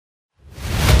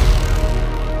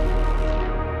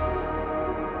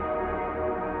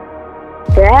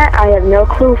That I have no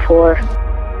clue for.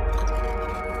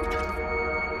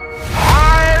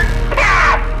 Hard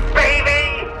pass,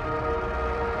 baby!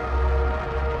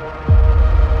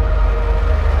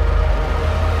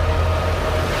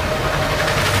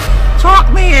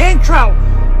 Talk me intro!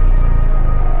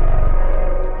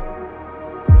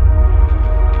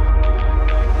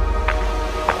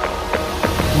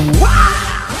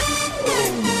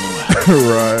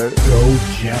 Right. Go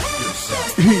Jeff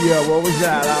yourself. Yeah, what was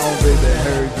that? I don't think they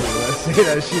heard you. Let's say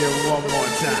that shit one more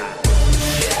time.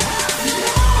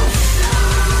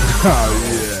 Oh,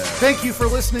 yeah. Thank you for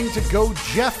listening to Go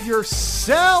Jeff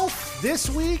Yourself. This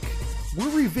week, we're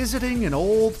revisiting an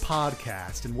old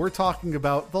podcast, and we're talking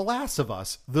about The Last of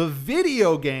Us, the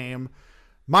video game.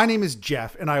 My name is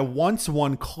Jeff, and I once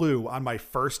won Clue on my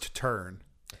first turn.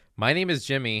 My name is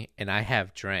Jimmy, and I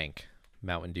have drank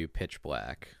Mountain Dew Pitch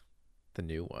Black, the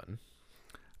new one.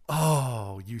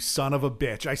 Oh, you son of a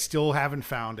bitch. I still haven't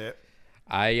found it.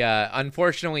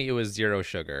 Unfortunately, it was zero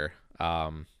sugar.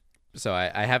 So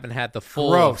I haven't had the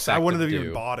full. Gross. I effect wouldn't of have even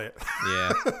Dew. bought it.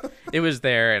 Yeah, it was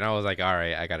there, and I was like, all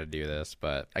right, I got to do this,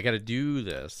 but I got to do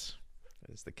this,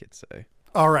 as the kids say.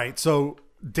 All right. So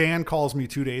Dan calls me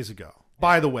 2 days ago.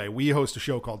 By the way, we host a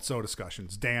show called So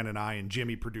Discussions. Dan and I, and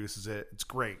Jimmy produces it. It's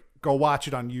great. Go watch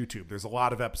it on YouTube. There's a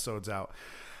lot of episodes out.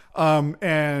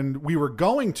 And we were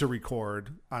going to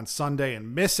record on Sunday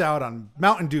and miss out on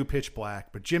Mountain Dew Pitch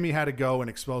Black, but Jimmy had to go and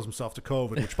expose himself to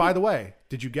COVID, which, by the way,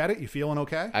 did you get it? You feeling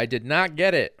okay? I did not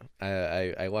get it.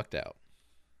 I lucked out.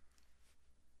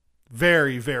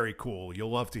 Very, very cool.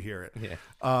 You'll love to hear it. Yeah.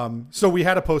 So we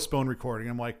had to postpone recording.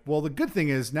 I'm like, well, the good thing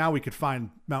is now we could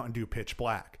find Mountain Dew Pitch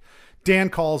Black. Dan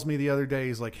calls me the other day.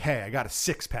 He's like, hey, I got a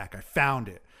 6-pack. I found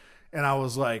it. And I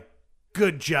was like,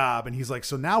 good job. And he's like,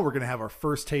 so now we're going to have our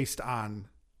first taste on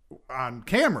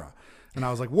camera. And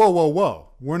I was like, whoa.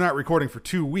 We're not recording for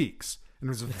 2 weeks. And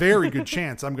there's a very good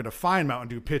chance I'm going to find Mountain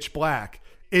Dew Pitch Black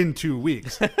in 2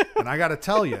 weeks. And I got to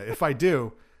tell you, if I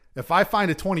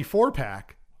find a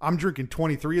 24-pack, I'm drinking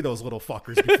 23 of those little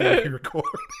fuckers before we record.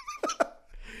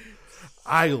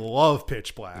 I love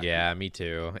Pitch Black. Yeah, me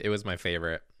too. It was my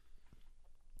favorite.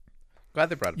 Glad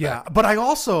they brought it Yeah, back. but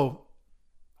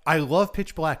I love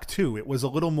Pitch Black too. It was a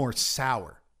little more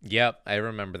sour. Yep, I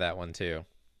remember that one too.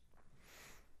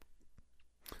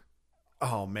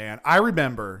 Oh man, I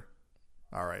remember.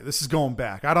 All right, this is going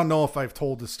back. I don't know if I've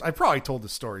told this. I probably told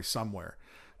this story somewhere,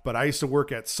 but I used to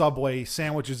work at Subway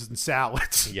Sandwiches and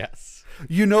Salads. Yes.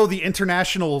 You know the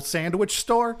International Sandwich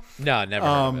Store? No, never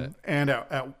heard of it. And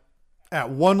at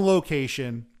one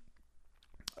location,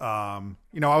 I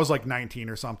was like 19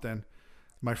 or something.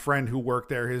 My friend who worked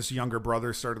there, his younger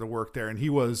brother started to work there, and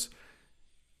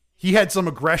he had some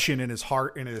aggression in his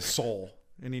heart and his soul,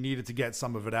 and he needed to get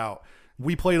some of it out.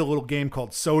 We played a little game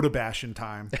called Soda Bashing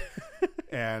Time,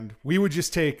 and we would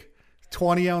just take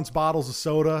 20-ounce bottles of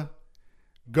soda,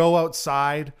 go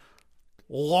outside,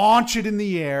 launch it in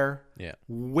the air,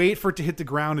 wait for it to hit the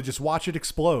ground, and just watch it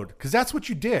explode. Because that's what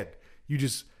you did. You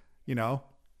just,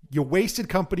 you wasted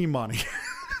company money.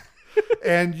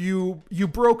 And you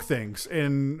broke things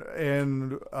in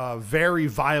a very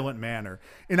violent manner.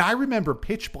 And I remember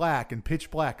Pitch Black and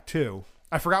Pitch Black 2.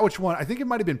 I forgot which one. I think it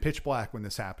might have been Pitch Black when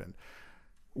this happened.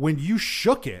 When you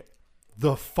shook it,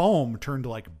 the foam turned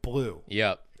like blue.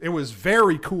 Yep. It was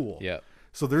very cool. Yep.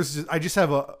 So I just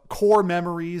have a core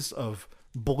memories of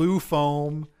blue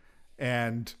foam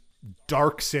and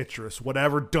dark citrus,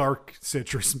 whatever dark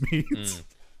citrus means.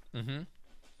 Mm-hmm.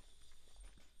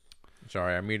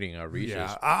 Sorry, I'm eating a Reese's.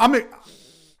 Yeah,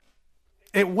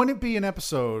 it wouldn't be an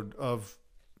episode of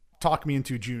Talk Me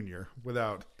Into Junior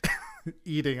without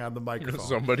eating on the microphone.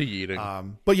 Somebody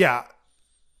eating. But yeah,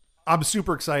 I'm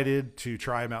super excited to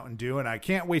try Mountain Dew, and I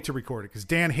can't wait to record it because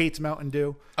Dan hates Mountain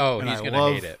Dew. Oh, and he's I going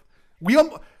to hate it.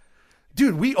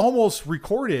 We almost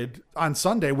recorded on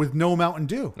Sunday with no Mountain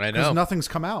Dew. I know. Because nothing's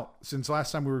come out since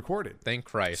last time we recorded. Thank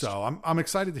Christ. So I'm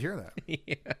excited to hear that.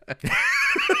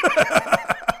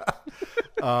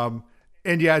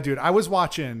 And yeah, dude, I was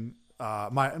watching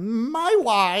my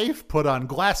wife put on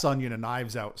Glass Onion, a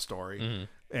Knives Out story,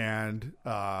 and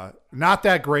not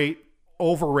that great,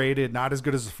 overrated, not as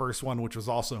good as the first one, which was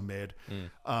also mid.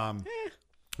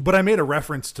 But I made a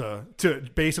reference to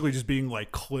basically just being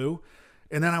like Clue.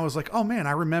 And then I was like, oh man,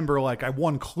 I remember like I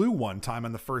won Clue one time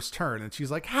on the first turn. And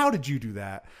she's like, how did you do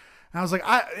that? And I was like,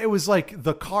 it was like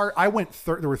the card. I went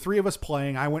third. There were 3 of us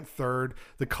playing. I went third.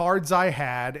 The cards I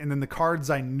had, and then the cards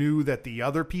I knew that the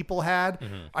other people had,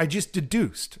 I just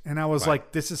deduced. And I was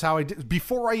like, this is how I did.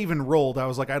 Before I even rolled, I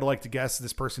was like, I'd like to guess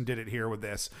this person did it here with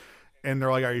this. And they're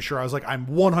like, are you sure? I was like, I'm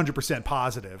 100%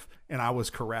 positive. And I was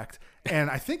correct. And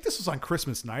I think this was on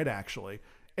Christmas night, actually.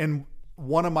 And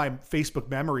one of my Facebook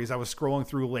memories, I was scrolling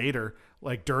through later,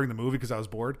 like during the movie because I was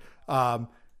bored.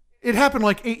 It happened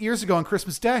like 8 years ago on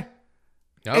Christmas Day.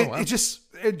 Oh, wow. It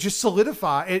just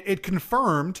solidified. It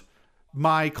confirmed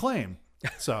my claim.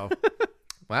 So,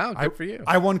 Wow, good for you.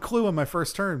 I won Clue on my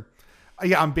first turn.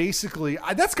 Yeah, I'm basically.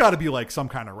 That's got to be like some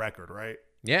kind of record, right?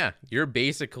 Yeah, you're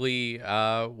basically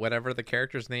whatever the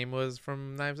character's name was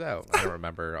from Knives Out. I don't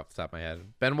remember off the top of my head.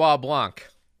 Benoit Blanc.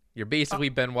 You're basically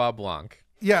Benoit Blanc.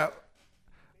 Yeah,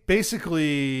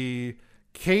 basically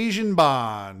Cajun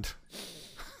Bond.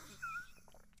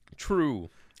 True.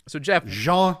 So Jeff,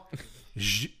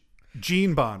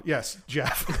 Gene Bond. Yes,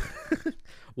 Jeff.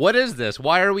 what is this?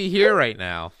 Why are we here right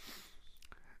now?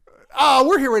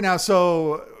 We're here right now.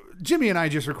 So Jimmy and I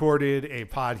just recorded a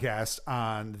podcast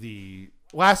on the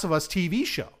Last of Us TV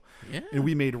show. Yeah. And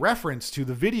we made reference to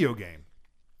the video game.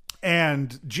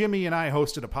 And Jimmy and I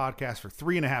hosted a podcast for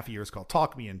 3.5 years called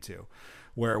Talk Me Into,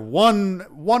 where one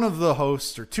of the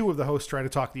hosts or two of the hosts tried to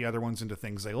talk the other ones into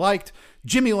things they liked.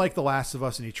 Jimmy liked The Last of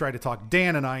Us, and he tried to talk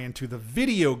Dan and I into the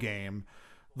video game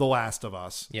The Last of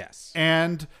Us. Yes.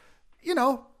 And, you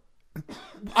know,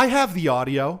 I have the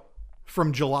audio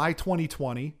from July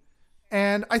 2020,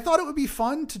 and I thought it would be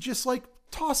fun to just like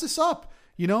toss this up,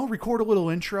 you know, record a little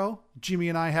intro. Jimmy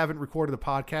and I haven't recorded a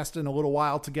podcast in a little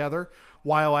while together.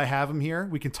 While I have him here,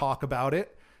 we can talk about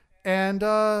it and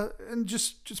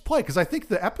just play, because I think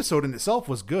the episode in itself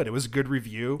was good. It was a good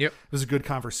review. Yep. It was a good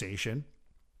conversation.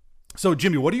 So,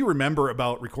 Jimmy, what do you remember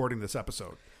about recording this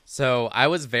episode? So I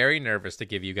was very nervous to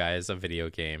give you guys a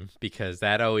video game because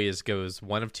that always goes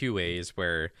one of two ways,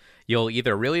 where you'll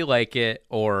either really like it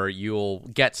or you'll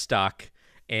get stuck,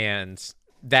 and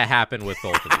that happened with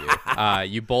both of you.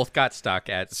 You both got stuck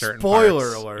at certain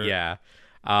Spoiler parts. alert. Yeah.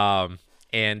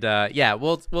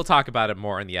 We'll talk about it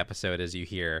more in the episode as you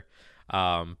hear.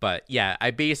 But yeah,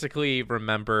 I basically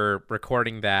remember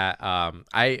recording that.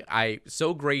 I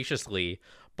so graciously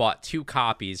bought 2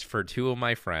 copies for 2 of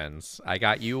my friends. I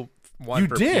got you one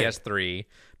for PS3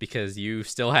 because you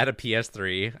still had a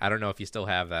PS3. I don't know if you still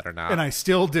have that or not. And I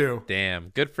still do. Damn,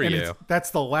 good for And you.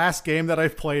 That's the last game that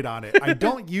I've played on it. I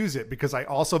don't use it because I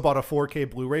also bought a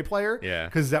 4K Blu-ray player. Yeah.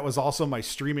 Because that was also my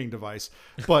streaming device.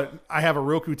 But I have a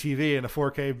Roku TV and a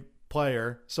 4K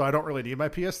player, so I don't really need my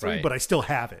PS3, Right. but I still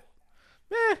have it.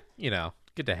 You know,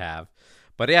 good to have.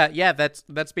 But yeah, that's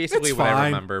basically It's what I fine.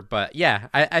 remember. But yeah,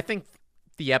 I think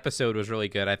the episode was really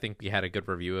good. I think we had a good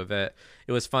review of it.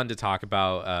 It was fun to talk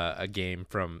about a game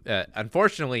from.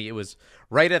 Unfortunately, it was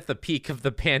right at the peak of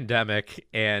the pandemic,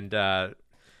 and there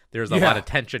was a lot of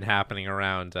tension happening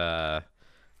around the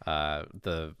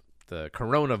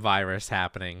coronavirus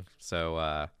happening.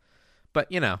 So,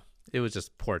 but you know, it was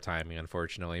just poor timing,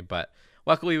 unfortunately. But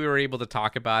luckily, we were able to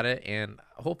talk about it, and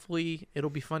hopefully,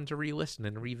 it'll be fun to re-listen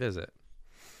and revisit.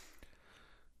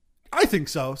 I think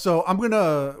so. So we're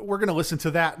gonna listen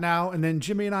to that now, and then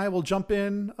Jimmy and I will jump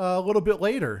in a little bit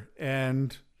later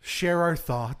and share our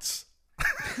thoughts.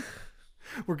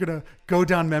 We're gonna go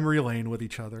down memory lane with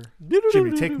each other.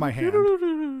 Jimmy, take my hand.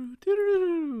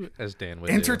 As Dan would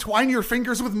do. Intertwine your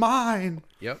fingers with mine.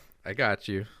 Yep, I got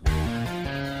you.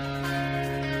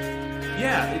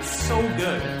 Yeah, it's so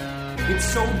good. It's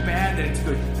so bad that it's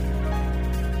good.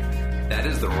 That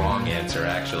is the wrong answer,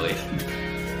 actually.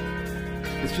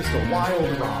 It's just a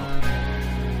wild romp.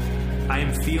 I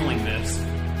am feeling this.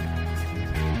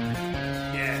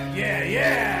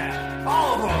 Yeah.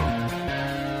 All of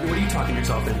them. What are you talking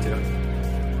yourself into?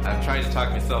 I'm trying to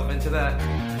talk myself into that.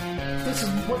 This is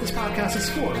what this podcast is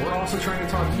for. We're also trying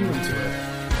to talk you into it.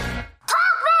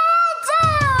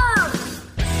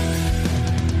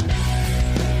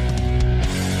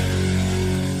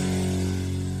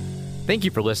 Thank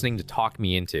you for listening to Talk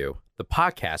Me Into, the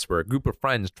podcast where a group of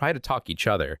friends try to talk each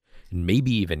other, and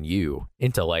maybe even you,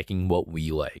 into liking what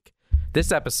we like. This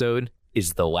episode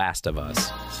is The Last of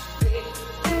Us.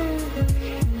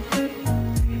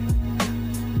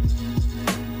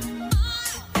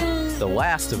 The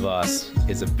Last of Us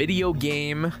is a video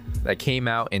game that came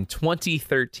out in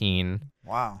 2013.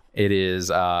 Wow. It is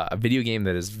a video game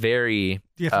that is very...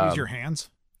 Do you have to use your hands?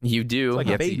 You do. Like You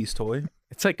a have to- baby's toy.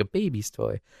 It's like a baby's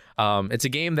toy. It's a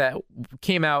game that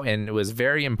came out and it was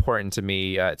very important to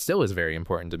me. It still is very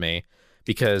important to me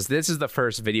because this is the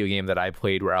first video game that I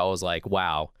played where I was like,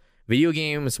 wow, video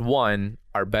games, 1,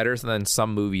 are better than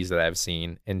some movies that I've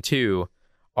seen, and 2,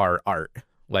 are art.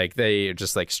 Like, they are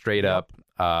just like straight up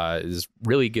is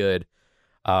really good.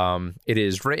 It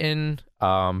is written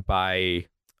by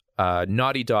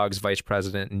Naughty Dog's vice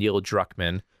president, Neil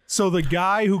Druckmann. So the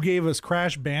guy who gave us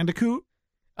Crash Bandicoot?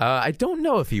 I don't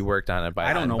know if he worked on it by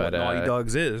I don't then, know but, what Naughty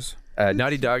Dogs is.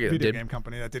 Naughty Dog Video game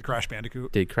company that did Crash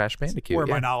Bandicoot. did Crash Bandicoot. Where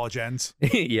yeah. my knowledge ends.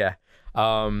 Yeah.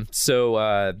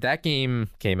 So that game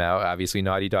came out. Obviously,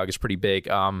 Naughty Dog is pretty big.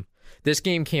 This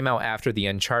game came out after the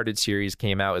Uncharted series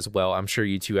came out as well. I'm sure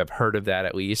you two have heard of that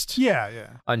at least. Yeah.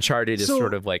 Uncharted is So-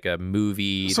 sort of like a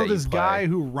movie. So that you this play. guy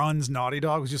who runs Naughty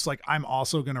Dog was just like, I'm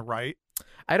also gonna write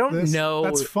I don't this. know.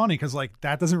 That's funny because like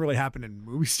that doesn't really happen in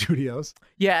movie studios.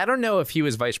 Yeah, I don't know if he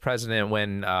was vice president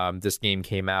when this game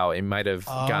came out. It might have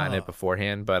gotten it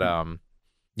beforehand, but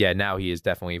yeah, now he is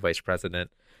definitely vice president.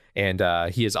 And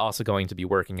he is also going to be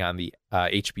working on the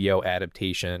HBO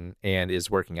adaptation and is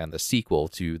working on the sequel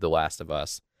to The Last of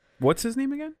Us. What's his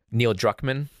name again? Neil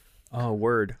Druckmann. Oh,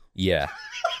 word. Yeah.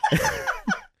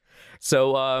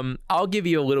 So I'll give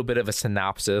you a little bit of a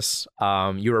synopsis.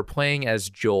 You are playing as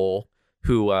Joel,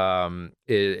 who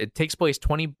it takes place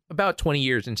about 20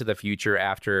 years into the future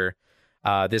after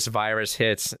this virus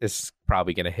hits. It's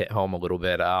probably going to hit home a little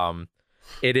bit.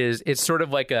 It's sort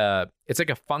of like a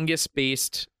fungus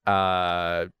based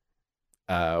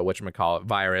whatchamacallit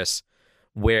virus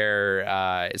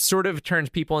where it sort of turns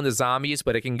people into zombies,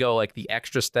 but it can go like the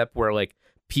extra step where like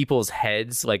people's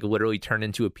heads like literally turn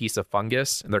into a piece of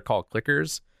fungus, and they're called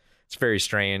clickers. It's very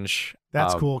strange.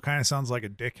 That's cool. Kind of sounds like a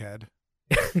dickhead.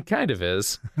 It kind of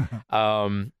is.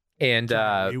 And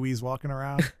Huey's walking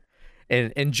around.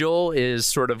 and Joel is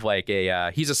sort of like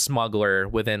he's a smuggler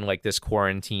within like this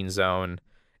quarantine zone.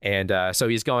 And so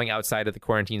he's going outside of the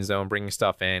quarantine zone, bringing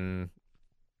stuff in,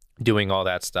 doing all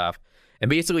that stuff. And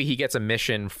basically he gets a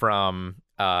mission from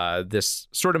this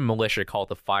sort of militia called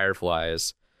the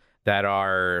Fireflies that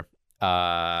are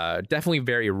definitely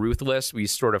very ruthless. We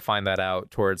sort of find that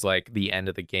out towards like the end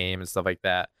of the game and stuff like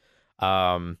that.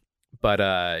 But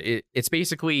it's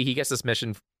basically he gets this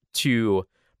mission to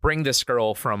bring this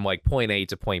girl from like point A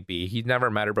to point B. He'd never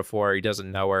met her before. He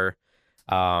doesn't know her.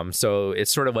 So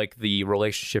it's sort of like the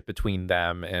relationship between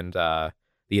them and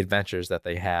the adventures that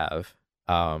they have.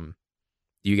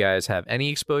 Do you guys have any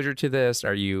exposure to this?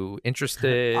 Are you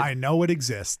interested? I know it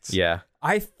exists. Yeah.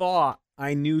 I thought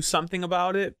I knew something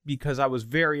about it because I was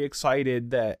very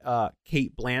excited that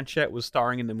Kate Blanchett was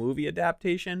starring in the movie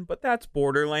adaptation, but that's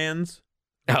Borderlands.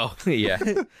 Oh, yeah.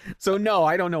 So no,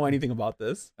 I don't know anything about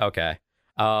this. Okay.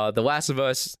 The Last of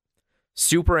Us,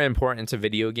 super important to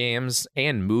video games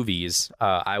and movies,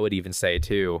 I would even say,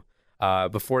 too.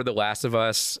 Before The Last of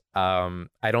Us,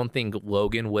 I don't think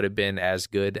Logan would have been as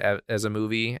good as a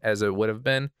movie as it would have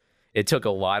been. It took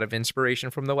a lot of inspiration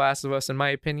from The Last of Us, in my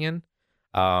opinion,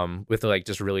 with like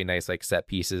just really nice like set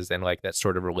pieces and like that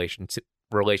sort of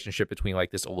relationship between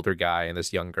like this older guy and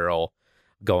this young girl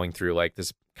going through like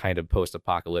this kind of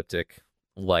post-apocalyptic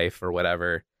life or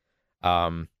whatever.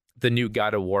 The new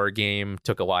God of War game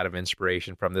took a lot of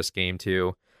inspiration from this game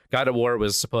too. God of War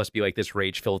was supposed to be like this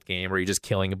rage-filled game where you're just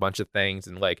killing a bunch of things,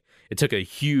 and like it took a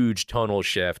huge tonal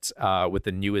shift with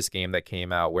the newest game that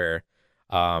came out where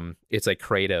it's like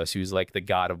Kratos, who's like the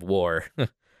God of War,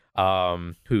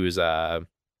 who's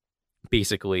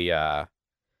basically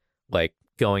like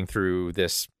going through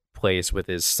this place with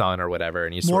his son or whatever,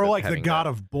 and he's More sort of like the having God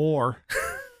of Boar.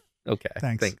 Okay.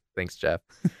 Thanks. Thanks, Jeff.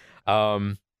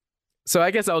 So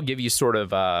I guess I'll give you sort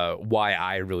of why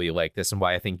I really like this and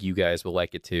why I think you guys will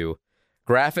like it too.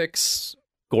 Graphics,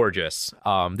 gorgeous.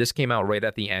 This came out right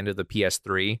at the end of the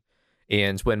PS3.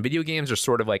 And when video games are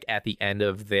sort of like at the end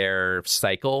of their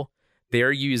cycle,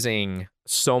 they're using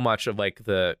so much of like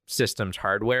the system's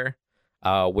hardware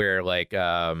where like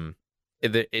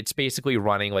it's basically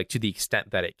running like to the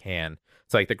extent that it can.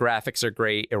 So like the graphics are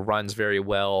great. It runs very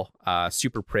well,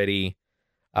 super pretty.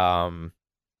 The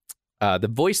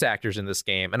voice actors in this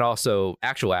game and also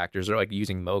actual actors are like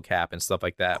using mocap and stuff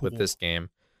like that with this game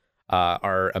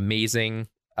are amazing.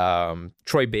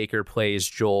 Troy Baker plays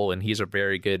Joel, and he's a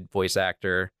very good voice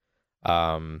actor.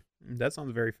 That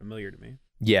sounds very familiar to me.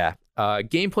 Yeah.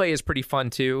 Gameplay is pretty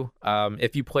fun too.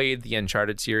 If you played the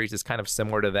Uncharted series, it's kind of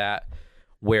similar to that,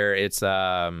 where it's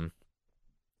sort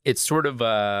of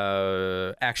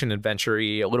action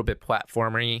adventure-y, a little bit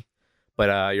platformy.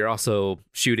 But you're also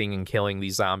shooting and killing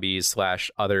these zombies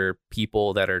 / other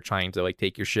people that are trying to like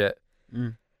take your shit.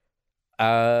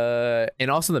 And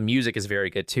also the music is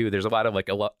very good too. There's a lot of like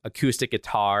acoustic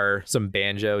guitar, some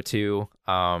banjo too.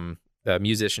 The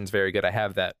musician's very good. I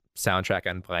have that soundtrack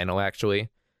on vinyl actually.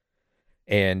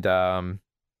 And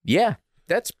yeah,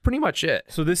 that's pretty much it.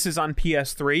 So this is on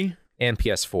PS3 and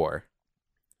PS4.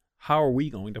 How are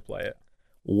we going to play it?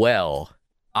 Well,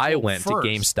 I went to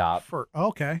GameStop.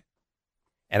 Okay.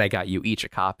 And I got you each a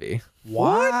copy.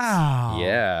 Wow.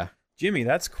 Yeah. Jimmy,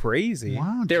 that's crazy.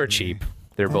 Wow. They were Jimmy. cheap.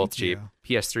 They're both Thank you.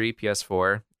 cheap. PS3,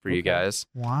 PS4 for you guys.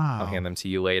 Wow. I'll hand them to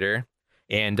you later.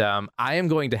 And I am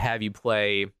going to have you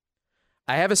play.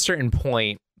 I have a certain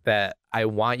point that I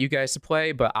want you guys to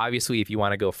play, but obviously if you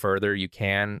want to go further, you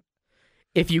can.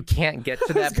 If you can't get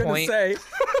to that point, say,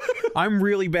 I'm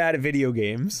really bad at video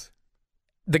games.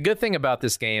 The good thing about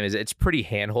this game is it's pretty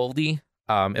handholdy,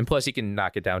 and plus you can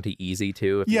knock it down to easy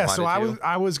too. If you So wanted to.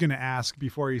 I was going to ask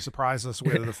before you surprise us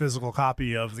with a physical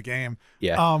copy of the game.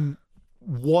 Yeah.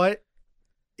 What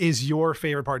is your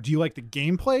favorite part? Do you like the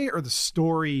gameplay or the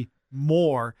story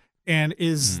more? And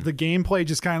is the gameplay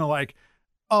just kind of like,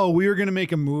 oh, we were going to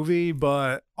make a movie,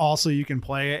 but also you can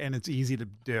play it and it's easy to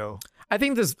do? I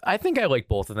think I like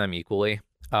both of them equally.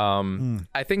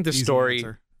 I think the Easy story.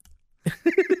 answer.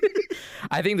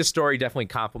 I think the story definitely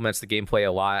complements the gameplay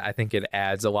a lot. I think it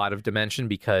adds a lot of dimension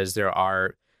because there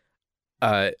are,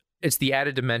 it's the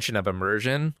added dimension of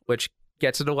immersion, which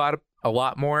gets it a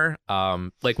lot more.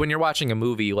 Like when you're watching a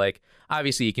movie, like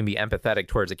obviously you can be empathetic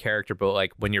towards a character, but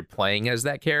like when you're playing as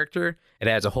that character, it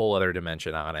adds a whole other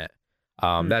dimension on it.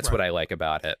 That's what I like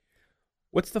about it.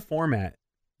 What's the format?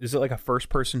 Is it like a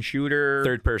first-person shooter?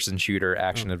 Third-person shooter,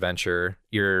 action adventure.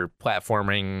 You're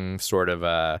platforming sort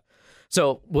of.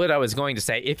 So what I was going to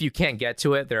say, if you can't get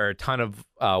to it, there are a ton of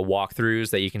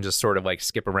walkthroughs that you can just sort of like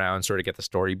skip around, sort of get the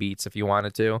story beats if you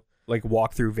wanted to. Like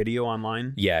walkthrough video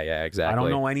online? Yeah, exactly. I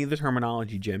don't know any of the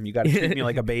terminology, Jim. You got to treat me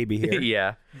like a baby here.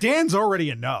 Yeah. Dan's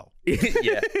already a no.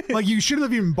 Yeah. Like you shouldn't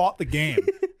have even bought the game.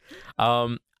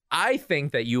 I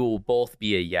think that you will both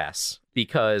be a yes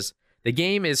because the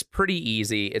game is pretty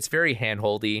easy. It's very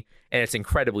handholdy and it's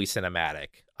incredibly cinematic.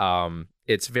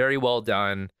 It's very well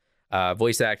done.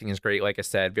 Voice acting is great, like I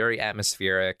said, very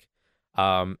atmospheric.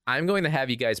 I'm going to have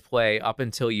you guys play up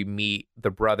until you meet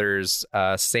the brothers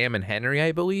Sam and Henry,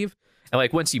 I believe. And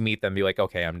like once you meet them, be like,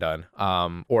 okay, I'm done.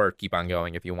 Or keep on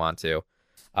going if you want to.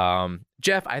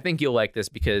 Jeff, I think you'll like this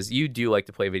because you do like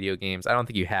to play video games. I don't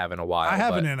think you have in a while. I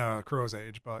haven't but in a crow's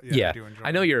age, but yeah, I do enjoy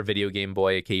I know it. you're a video game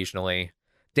boy occasionally.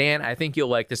 Dan, I think you'll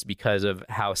like this because of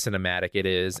how cinematic it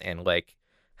is and like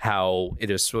how it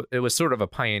was sort of a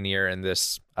pioneer in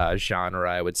this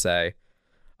genre, I would say.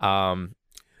 And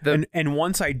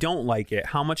once I don't like it,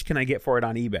 how much can I get for it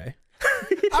on eBay?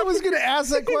 I was going to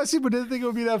ask that question, but didn't think it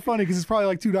would be that funny because it's probably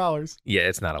like $2. Yeah,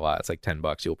 it's not a lot. It's like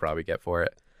 $10 you'll probably get for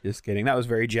it. Just kidding. That was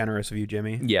very generous of you,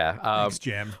 Jimmy. Yeah. Thanks,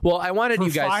 Jim. Well, I wanted For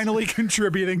you guys finally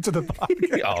contributing to the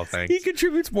podcast. Oh, thanks. He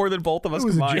contributes more than both of us It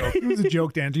was a combined. joke. It was a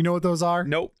joke, Dan. Do you know what those are?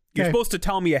 Nope. You're Okay. supposed to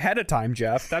tell me ahead of time,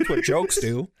 Jeff. That's what jokes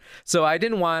do. So I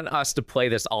didn't want us to play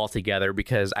this all together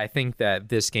because I think that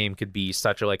this game could be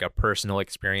such a personal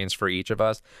experience for each of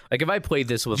us. Like if I played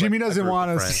this with Jimmy like, a doesn't group want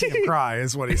of us to friends- see him cry,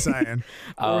 is what he's saying.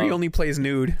 Or he only plays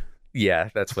nude. Yeah,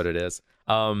 that's what it is.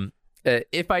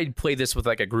 If I played this with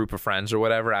like a group of friends or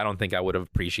whatever, I don't think I would have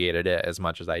appreciated it as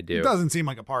much as I do. It doesn't seem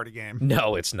like a party game.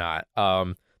 No, it's not.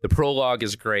 The prologue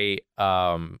is great.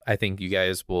 I think you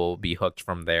guys will be hooked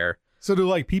from there. So do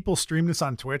like people stream this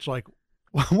on Twitch? Like,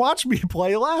 watch me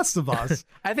play Last of Us.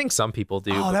 I think some people do,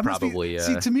 but that must probably. be.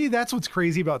 See, to me, that's what's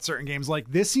crazy about certain games. Like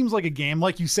this seems like a game,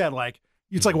 like you said, like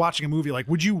it's like watching a movie. Like,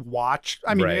 would you watch?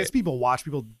 I mean, Right. as people watch,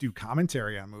 people do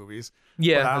commentary on movies.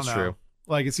 Yeah, but I don't that's know. true.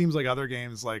 Like it seems like other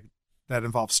games like that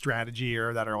involve strategy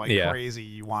or that are like Yeah. crazy.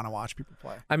 You want to watch people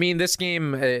play. I mean, this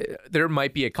game, there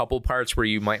might be a couple parts where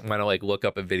you might want to like look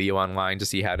up a video online to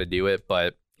see how to do it,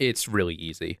 but it's really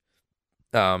easy.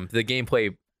 The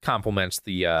gameplay complements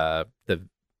the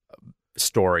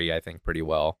story, I think, pretty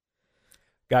well.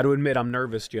 Got to admit, I'm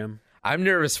nervous, Jim. I'm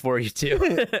nervous for you too.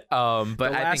 But The I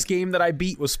last think, game that I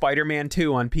beat was Spider-Man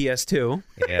 2 on PS2.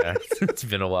 yeah, it's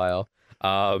been a while.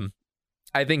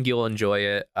 I think you'll enjoy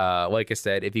it. Like I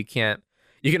said, if you can't,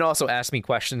 you can also ask me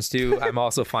questions too. I'm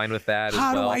also fine with that. How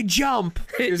as well. do I jump?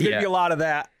 There's going to Yeah. be a lot of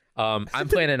that. I'm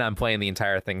planning on playing the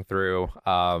entire thing through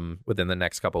within the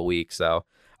next couple weeks. So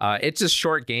it's a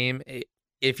short game.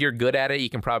 If you're good at it, you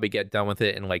can probably get done with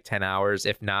it in like 10 hours,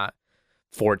 if not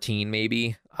 14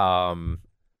 maybe. I'm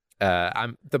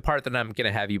the part that I'm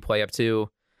gonna have you play up to.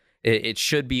 It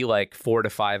should be like 4 to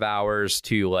 5 hours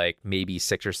to like maybe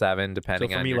 6 or 7, So depending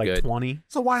for on me, your like good. 20.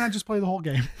 So why not just play the whole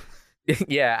game?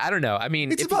 Yeah, I don't know. I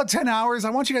mean, It's if- about 10 hours.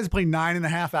 I want you guys to play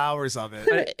 9.5 hours of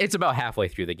it. it's about halfway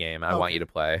through the game. I want Okay. you to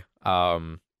play.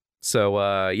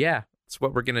 Yeah, that's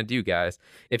what we're gonna do, guys.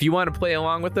 If you want to play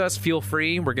along with us, feel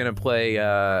free. We're gonna play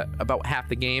about half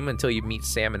the game until you meet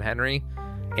Sam and Henry,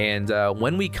 and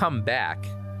when we come back,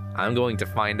 I'm going to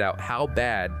find out how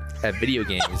bad at video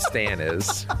games Stan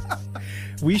is.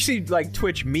 We should like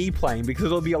Twitch me playing because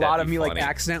it'll be a lot That'd of be me funny. like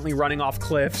accidentally running off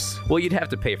cliffs. Well, you'd have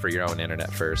to pay for your own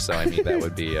internet first, so I mean that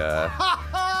would be.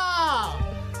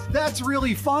 That's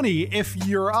really funny if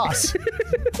you're us.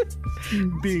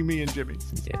 Being me and Jimmy.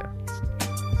 Yeah.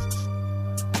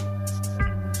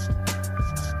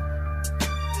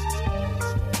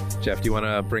 Jeff, do you want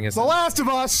to bring us The in? Last of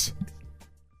Us.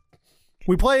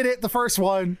 We played it, the first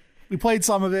one. We played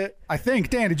some of it. I think.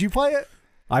 Dan, did you play it?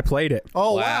 I played it.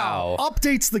 Oh, Wow. wow.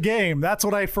 Updates the game. That's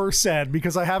what I first said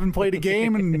because I haven't played a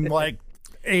game in like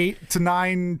 8 to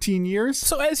 19 years.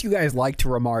 So as you guys like to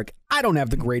remark, I don't have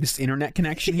the greatest internet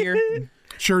connection here.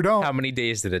 Sure don't. How many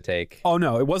days did it take? Oh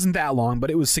no, it wasn't that long, but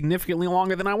it was significantly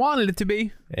longer than I wanted it to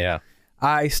be. Yeah.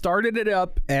 I started it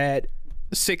up at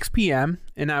 6 p.m.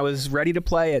 and I was ready to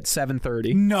play at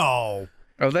 7:30. No.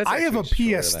 Oh, that's. I have a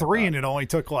actually shorter than I PS3 and thought. it only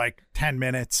took like 10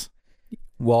 minutes.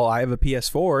 Well, I have a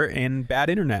PS4 and bad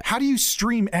internet. How do you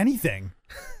stream anything?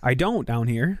 I don't down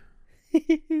here.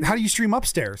 How do you stream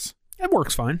upstairs? It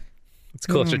works fine. It's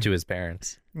closer to his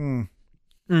parents.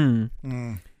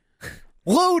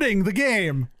 Loading the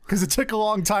game because it took a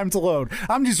long time to load.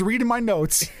 I'm just reading my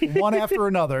notes one after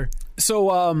another. So,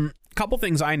 a couple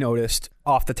things I noticed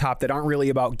off the top that aren't really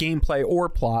about gameplay or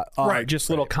plot. Right,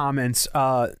 Just little comments.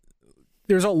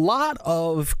 There's a lot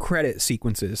of credit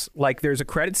sequences. Like, there's a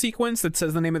credit sequence that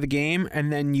says the name of the game, and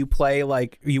then you play,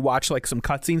 like, you watch, like, some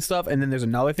cutscene stuff, and then there's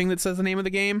another thing that says the name of the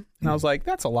game. And I was like,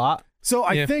 that's a lot. So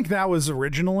I think that was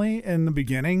originally in the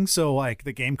beginning, so like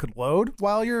the game could load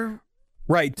while you're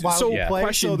Right. While So, you play,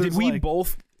 question, so did there's, we like-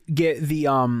 both get the,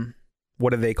 what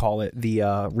do they call it? The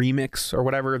remix or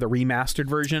whatever, the remastered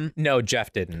version? No,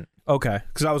 Jeff didn't. Okay.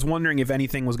 Because I was wondering if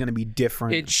anything was going to be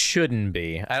different. It shouldn't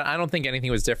be. I don't think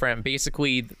anything was different.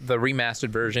 Basically, the remastered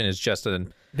version is just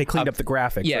an. They cleaned up the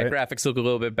graphics, Yeah, right? graphics look a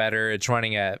little bit better. It's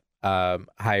running at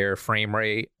higher frame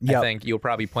rate. I Yep. think you're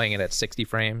probably playing it at 60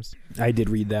 frames. I did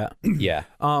read that. Yeah.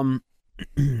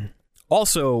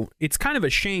 Also, it's kind of a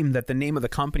shame that the name of the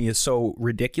company is so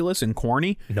ridiculous and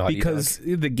corny Naughty because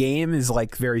the game is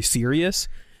like very serious.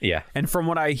 Yeah. And from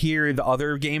what I hear, the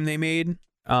other game they made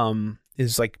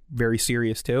is like very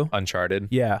serious too. Uncharted.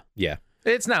 Yeah. Yeah.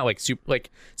 It's not like super.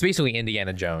 Like it's basically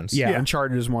Indiana Jones. Yeah.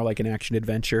 Uncharted is more like an action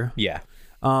adventure. Yeah.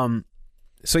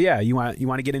 So yeah, you want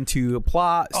to get into a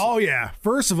plot? Oh yeah.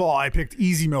 First of all, I picked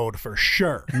easy mode for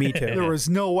sure. Me too. There was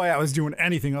no way I was doing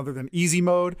anything other than easy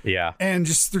mode. Yeah. And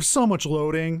just there's so much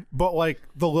loading, but like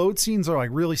the load scenes are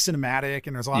like really cinematic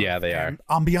and there's a lot Yeah, of they are.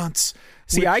 ambiance.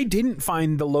 See, I didn't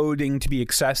find the loading to be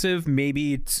excessive.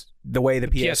 Maybe it's the way the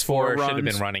PS4 PS4 should have runs.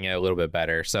 been running it a little bit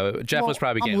better. So Jeff Well, was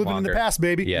probably I'm getting living longer. in the past,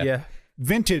 baby. Yeah. Yeah.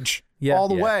 Vintage. Yeah. All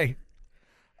the Yeah. way.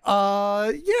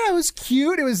 Yeah, it was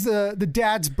cute. It was the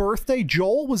dad's birthday.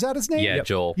 Joel, was that his name? Yeah,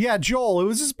 Joel. Yeah, Joel. It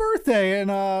was his birthday,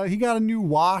 and he got a new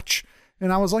watch.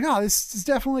 And I was like, oh, this is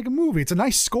definitely like a movie. It's a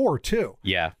nice score, too.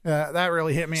 Yeah. That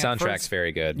really hit me. at Soundtrack's first.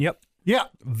 very good. Yep. Yeah.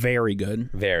 Very good.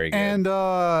 Very good. And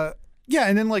yeah,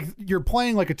 and then like you're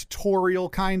playing like a tutorial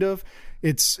kind of.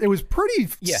 It was pretty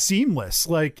seamless.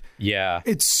 Like yeah.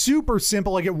 it's super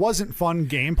simple. Like it wasn't fun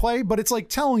gameplay, but it's like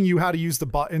telling you how to use the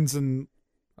buttons. And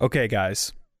Okay,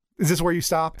 guys. is this where you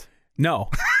stopped? No.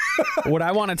 What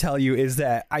I want to tell you is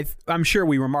that I'm sure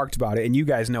we remarked about it, and you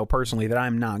guys know personally that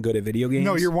I'm not good at video games.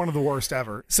 No, you're one of the worst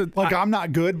ever. So Like I'm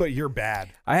not good, but you're bad.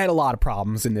 I had a lot of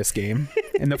problems in this game.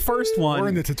 And the first We're in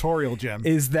one the tutorial, Jim.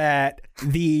 is that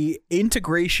the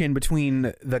integration between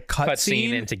the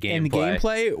cutscene into and the gameplay.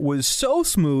 gameplay was so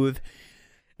smooth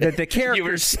that the You character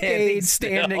were stayed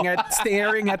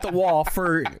staring at the wall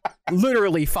for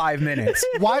literally 5 minutes.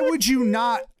 Why would you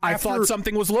not? I thought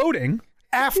something was loading.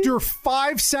 After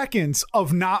 5 seconds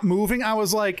of not moving, I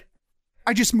was like,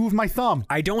 I just moved my thumb.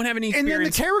 I don't have any And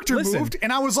experience. then the character Listen, moved,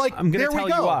 and I was like, I'm going there to we tell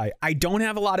go. you why. I don't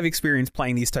have a lot of experience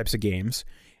playing these types of games.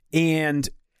 And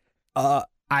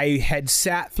I had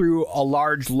sat through a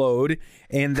large load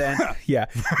and then,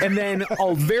 and then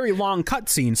a very long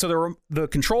cutscene. So the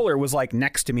controller was like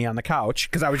next to me on the couch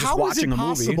because I was just How is watching it a movie.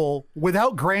 possible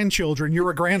without grandchildren?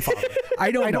 You're a grandfather.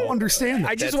 I don't know. understand.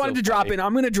 I just That's wanted so to drop funny. in.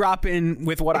 I'm going to drop in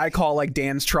with what I call like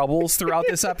Dan's troubles throughout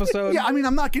this episode. Yeah, I mean,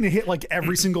 I'm not going to hit like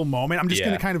every single moment. I'm just Yeah.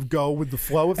 going to kind of go with the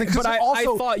flow of things. But 'Cause I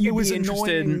also, thought you'd it was be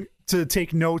interested annoying to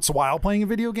take notes while playing a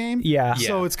video game. Yeah.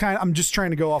 So it's kind of, I'm just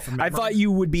trying to go off of I memory. thought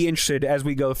you would be interested as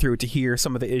we go through to hear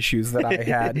some of the issues that I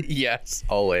had yes,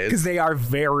 always. because they are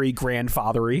very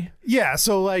grandfathery. Yeah,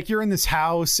 so like you're in this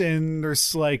house and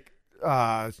there's like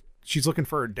she's looking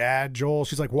for her dad, Joel.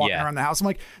 She's like walking Yeah. around the house. I'm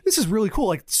like, this is really cool.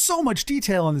 Like so much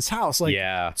detail in this house. Like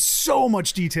Yeah. so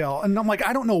much detail. And I'm like,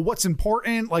 I don't know what's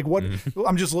important. Like what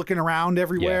I'm just looking around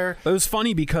everywhere. But it was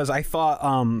funny because I thought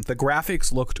the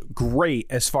graphics looked great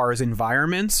as far as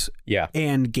environments Yeah.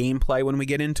 and gameplay when we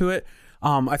get into it.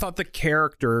 I thought the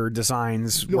character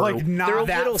designs were Like, not- They're a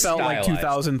that little felt like stylized.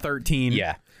 2013.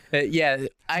 Yeah. Yeah,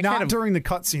 I Not kind of during the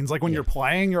cutscenes. Like when you're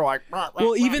playing, you're like,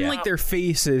 Well, even like their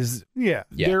faces, yeah.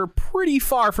 they're pretty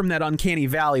far from that uncanny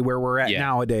valley where we're at Yeah.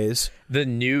 nowadays. the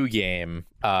new game.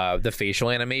 The facial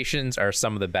animations are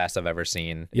some of the best I've ever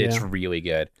seen. It's Yeah. really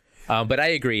good. But I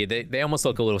agree. They almost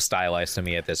look a little stylized to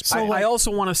me at this point. I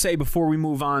also want to say before we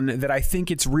move on that I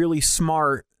think it's really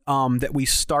smart that we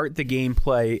start the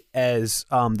gameplay as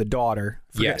the daughter.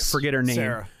 Forget her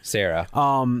name. Sarah.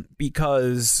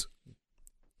 Because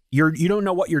you don't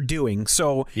know what you're doing.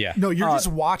 So Yeah. No, you're just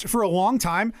watching for a long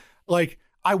time. Like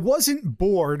I wasn't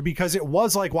bored because it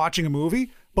was like watching a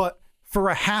movie, but for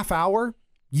a half hour,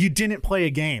 you didn't play a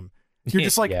game. You're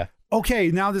just like, Yeah. okay,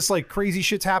 now this like crazy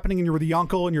shit's happening and you're with the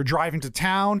uncle and you're driving to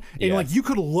town and Yeah. like you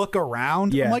could look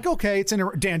around. Yeah. I'm like, okay, it's in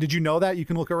Dan, did you know that you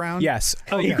can look around? yes,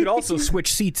 you could also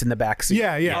switch seats in the back seat.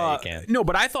 Yeah, yeah. Yeah, you can. No,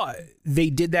 but I thought they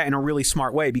did that in a really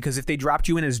smart way because if they dropped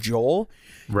you in as Joel,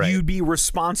 Right. you'd be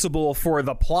responsible for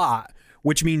the plot,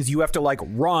 which means you have to like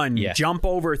run, Yeah. jump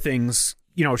over things,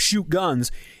 shoot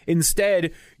guns.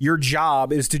 Instead, your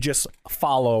job is to just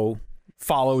follow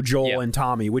Joel Yep. and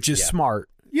Tommy, which is smart.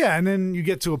 Yeah, and then you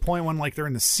get to a point when like they're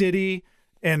in the city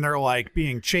and they're like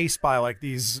being chased by like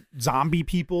these zombie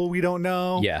people we don't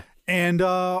know. Yeah. And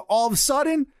all of a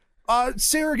sudden,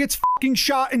 Sarah gets fucking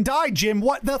shot and died, Jim.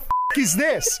 What the is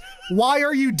this? Why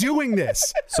are you doing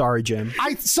this? Sorry, Jim.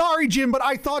 Sorry, Jim, but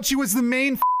I thought she was the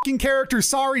main fucking character.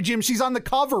 Sorry, Jim. She's on the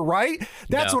cover, right?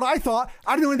 That's No. what I thought.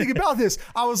 I didn't know anything about this.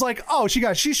 I was like, oh,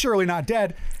 she's surely not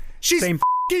dead. She's Same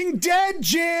fucking dead,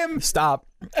 Jim. Stop.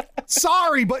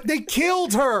 Sorry, but they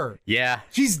killed her. Yeah.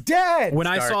 She's dead. When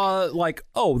I Dark. saw like,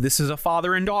 oh, this is a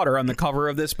father and daughter on the cover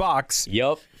of this box.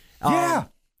 Yep. Yeah.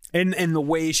 And the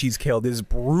way she's killed is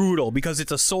brutal because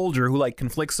it's a soldier who like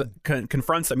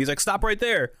confronts them. He's like, stop right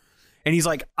there. And he's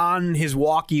like on his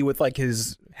walkie with like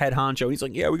his head honcho. He's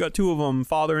like, yeah, we got two of them,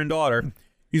 father and daughter.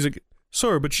 He's like,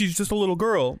 sir, but she's just a little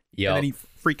girl. Yep. And then he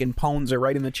freaking pounds her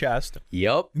right in the chest.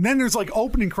 Yep. And then there's like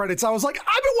opening credits. I was like,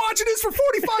 I've been watching this for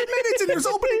 45 minutes and there's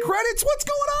opening credits. What's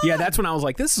going on? Yeah, that's when I was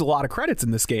like, this is a lot of credits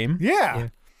in this game. Yeah.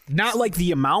 Not like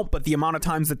the amount, but the amount of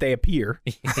times that they appear.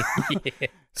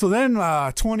 So then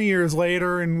 20 years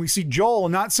later, and we see Joel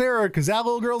and not Sarah because that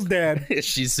little girl's dead.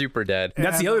 She's super dead. And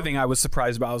that's the other thing I was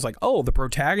surprised about. I was like, oh, the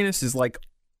protagonist is like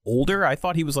older. I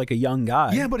thought he was like a young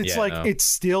guy. Yeah, but it's Yeah, like no. it's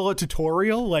still a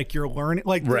tutorial. Like you're learning.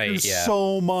 Like Right, there's yeah.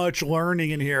 so much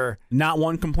learning in here. Not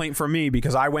one complaint from me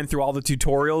because I went through all the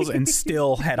tutorials and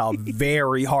still had a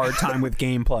very hard time with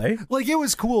gameplay. Like it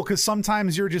was cool because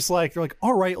sometimes you're like,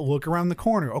 all right, look around the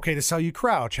corner. Okay, this is how you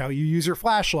crouch, how you use your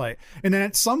flashlight. And then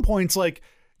at some points, like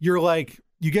you're like,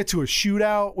 you get to a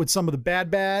shootout with some of the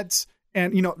bads.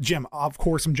 And, Jim, of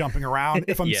course I'm jumping around.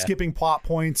 If I'm Yeah. skipping plot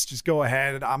points, just go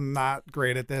ahead. I'm not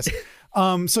great at this.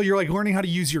 So you're like learning how to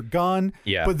use your gun.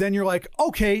 Yeah. But then you're like,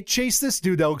 okay, chase this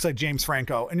dude that looks like James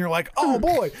Franco. And you're like, oh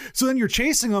boy. So then you're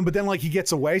chasing him, but then like he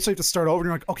gets away. So you have to start over. And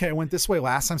you're like, okay, I went this way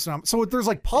last time. So there's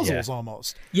like puzzles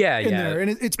almost Yeah, in yeah. there.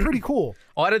 And it's pretty cool.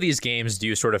 A lot of these games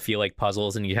do sort of feel like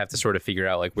puzzles, and you have to sort of figure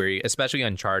out like where you, especially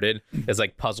Uncharted, is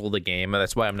like puzzle the game.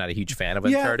 That's why I'm not a huge fan of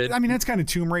Uncharted. Yeah, I mean, that's kind of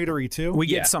Tomb Raider-y too. We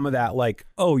get Yeah. some of that like,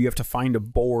 oh, you have to find a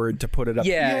board to put it up.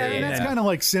 Yeah, and that's kind of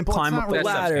like simple. Climb it's up not the really, That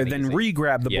stuff's ladder, kinda then easy.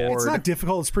 re-grab the Yeah. board. it's not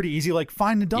difficult. It's pretty easy. Like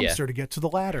find a dumpster Yeah. to get to the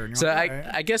ladder. And you're So like, all right.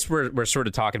 I guess we're sort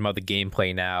of talking about the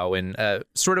gameplay now, and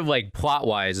sort of like plot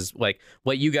wise is like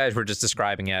what you guys were just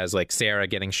describing as like Sarah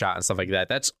getting shot and stuff like that.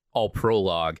 That's all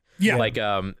prologue. Yeah. Like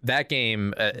that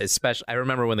game, especially. I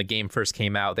remember when the game first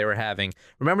came out, they were having.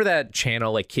 Remember that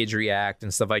channel like Kids React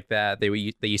and stuff like that. They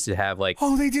used to have like.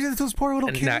 Oh, they did it to those poor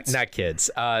little kids. Not kids.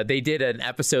 They did an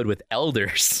episode with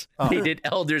elders. They did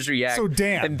elders react. So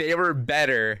Dan. And they were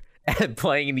better at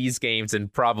playing these games than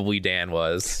probably Dan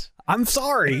was. I'm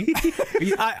sorry.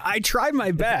 I tried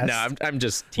my best. No, I'm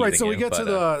just teasing Right, so we him, get to but,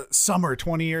 the summer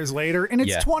 20 years later, and it's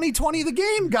Yeah. 2020 the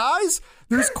game, guys.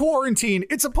 There's quarantine.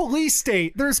 It's a police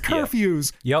state. There's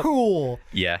curfews. Yep. Cool.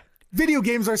 yeah. Video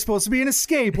games are supposed to be an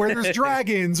escape where there's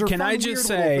dragons or Can fun, I just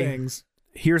weird little say- things.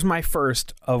 Here's my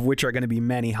first of which are going to be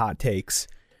many hot takes.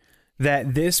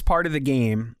 That this part of the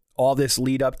game, all this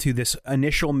lead up to this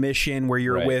initial mission where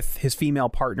you're Right. with his female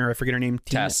partner, I forget her name,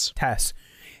 Tess,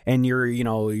 and you're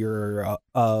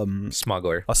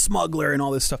Smuggler. a smuggler and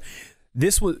all this stuff.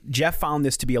 Jeff found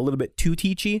this to be a little bit too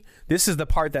teachy. This is the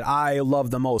part that I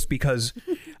love the most because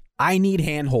I need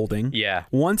hand holding. Yeah.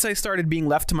 Once I started being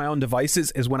left to my own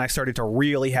devices is when I started to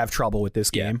really have trouble with this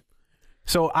Yeah. game.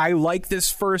 So I like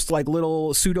this first like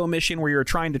little pseudo mission where you're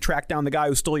trying to track down the guy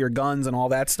who stole your guns and all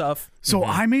that stuff. So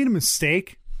I made a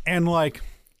mistake, and like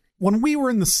when we were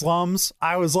in the slums,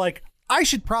 I was like, I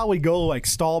should probably go like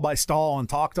stall by stall and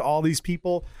talk to all these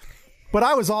people. But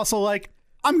I was also like,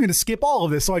 I'm going to skip all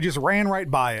of this. So I just ran right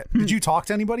by it. Did you talk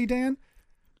to anybody, Dan?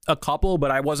 A couple,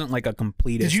 but I wasn't like a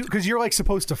completist. Did you? Because you're like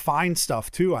supposed to find stuff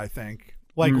too, I think.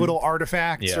 Like little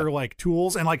artifacts or like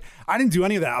tools. And like, I didn't do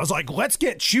any of that. I was like, let's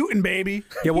get shooting, baby.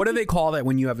 Yeah, what do they call that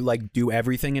when you have like do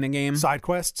everything in a game? Side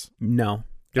quests, No.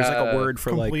 There's like a word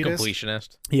for like completist.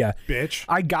 Completionist. yeah. Bitch.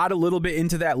 I got a little bit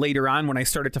into that later on when I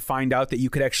started to find out that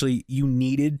you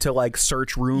needed to like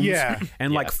search rooms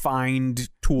and like find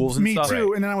tools and Me stuff.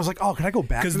 too. And then I was like, oh, can I go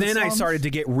back? Because to the then I slums? started to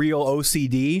get real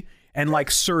OCD and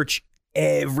like search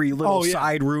every little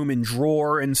side room and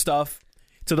drawer and stuff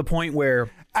to the point where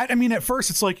I mean, at first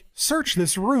it's like, search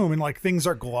this room and like things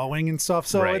are glowing and stuff.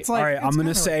 So Right. it's like, all right, it's I'm going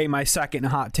to kinda- say my second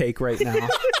hot take right now.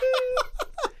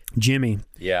 Jimmy,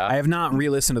 Yeah. I have not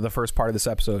re-listened to the first part of this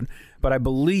episode, but I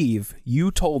believe you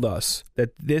told us that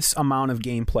this amount of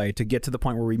gameplay to get to the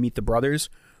point where we meet the brothers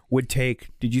would take,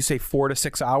 did you say 4 to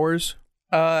 6 hours?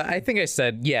 I think I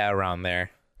said, around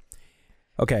there.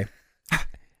 Okay.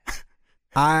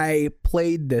 I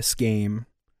played this game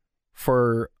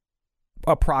for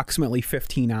approximately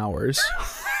 15 hours.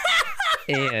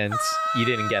 And you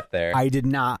didn't get there. I did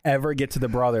not ever get to the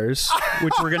brothers,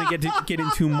 which we're going to get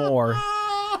into more.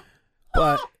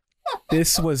 But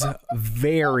this was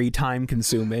very time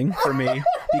consuming for me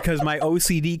because my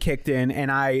OCD kicked in and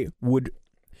I would.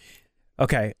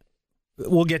 Okay,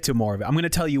 we'll get to more of it. I'm going to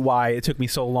tell you why it took me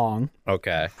so long.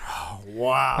 Okay.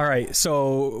 Wow. All right,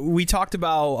 so we talked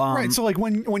about Right, so like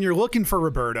when you're looking for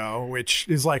Roberto, which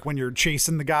is like when you're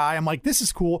chasing the guy, I'm like, this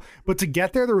is cool. But to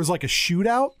get there was like a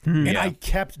shootout, and I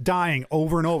kept dying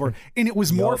over and over, and it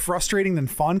was more frustrating than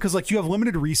fun because like you have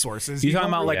limited resources. you're talking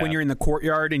don't about like Yeah. when you're in the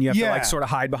courtyard and you have to Yeah. like sort of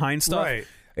hide behind stuff. Right.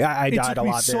 Yeah, I It died took a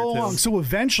me lot so there too. long. So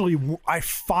eventually, I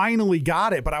finally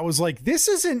got it, but I was like, "This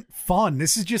isn't fun.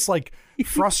 This is just like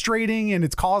frustrating, and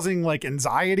it's causing like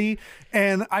anxiety."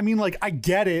 And I mean, like, I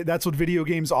get it. That's what video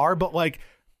games are, but like,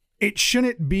 it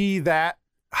shouldn't be that.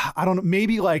 I don't know.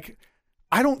 Maybe like,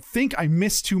 I don't think I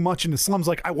missed too much in the slums.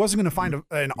 Like, I wasn't going to find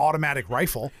an automatic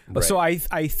rifle. So I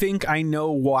think I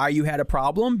know why you had a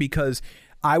problem because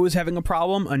I was having a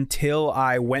problem until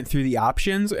I went through the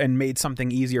options and made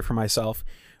something easier for myself,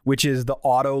 which is the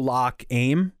auto lock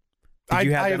aim. Did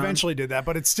you have I that on? eventually did that,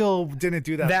 but it still didn't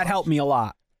do that. That much. helped me a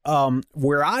lot.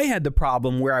 Where I had the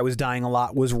problem where I was dying a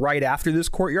lot was right after this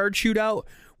courtyard shootout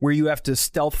where you have to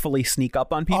stealthily sneak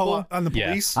up on people. Oh, on the Yeah.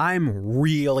 police. I'm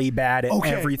really bad at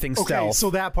everything stealth. So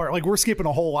that part, like, we're skipping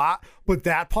a whole lot, but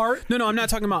that part. No, I'm not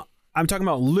talking about. I'm talking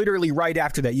about literally right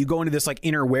after that. You go into this like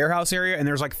inner warehouse area, and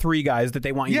there's like 3 guys that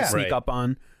they want you Yeah. to sneak Right. up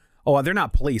on. Oh, they're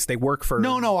not police. They work for.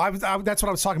 No, that's what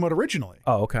I was talking about originally.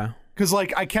 Oh, okay. Because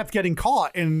like I kept getting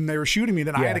caught and they were shooting me.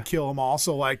 Then I had to kill them all.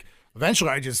 So like eventually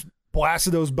I just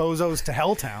blasted those bozos to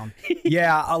Helltown.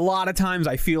 Yeah, a lot of times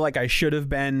I feel like I should have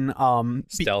been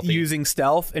Stealthy. using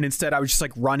stealth, and instead I was just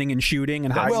like running and shooting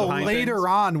and hiding Well, behind later things.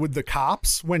 on with the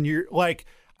cops, when you're like,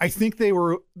 I think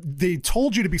they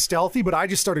told you to be stealthy, but I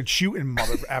just started shooting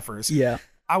mother effers. Yeah.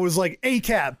 I was like,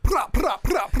 ACAB, prah, prah,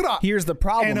 prah, prah. Here's the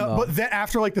problem, And, though. but then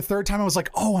after like the third time, I was like,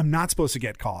 oh, I'm not supposed to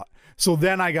get caught. So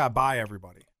then I got by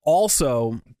everybody.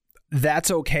 Also, that's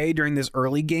okay during this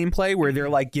early gameplay where they're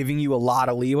like giving you a lot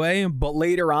of leeway, but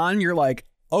later on you're like,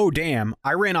 oh damn,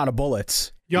 I ran out of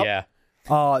bullets. Yep.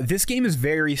 Yeah. This game is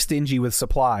very stingy with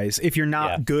supplies. If you're not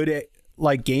Yeah. good at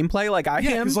like gameplay, like I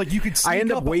Yeah, am, 'cause, like, you could I sneak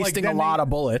end up up, but, like, wasting a then lot they- of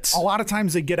bullets. A lot of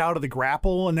times they get out of the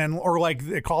grapple and then, or like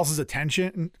it calls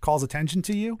attention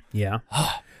to you. Yeah.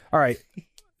 All right.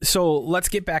 So let's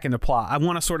get back into plot. I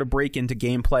want to sort of break into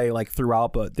gameplay like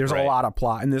throughout, but there's a Right. lot of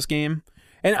plot in this game.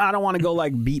 And I don't want to go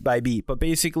like beat by beat, but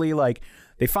basically like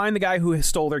they find the guy who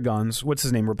stole their guns. What's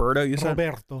his name? Roberto, you said?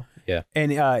 Roberto. Yeah.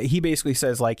 And he basically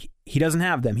says like he doesn't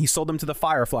have them. He sold them to the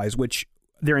Fireflies, which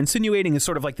they're insinuating is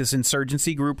sort of like this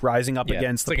insurgency group rising up Yeah,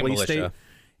 against it's the like a police state. militia.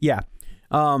 Yeah.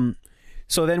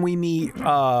 So then we meet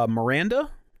Miranda.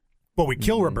 But we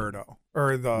kill Roberto,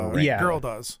 or the Yeah. girl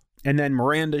does. And then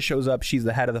Miranda shows up. She's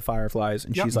the head of the Fireflies.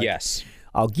 And Yep. she's like, Yes.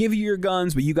 I'll give you your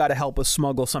guns, but you got to help us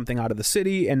smuggle something out of the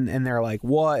city. And they're like,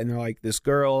 what? And they're like, this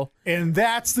girl. And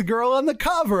that's the girl on the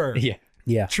cover. Yeah.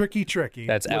 Yeah. Tricky.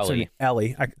 That's What's her Ellie. name?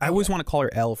 Ellie. I always want to call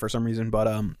her Elle for some reason.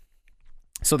 But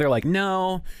so they're like,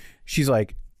 no. She's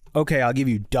like, okay, I'll give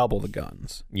you double the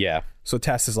guns. Yeah. So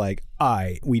Tess is like,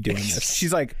 we doing this.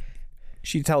 She's like,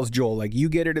 she tells Joel, like, you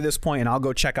get her to this point and I'll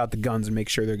go check out the guns and make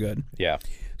sure they're good. Yeah.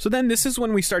 So then this is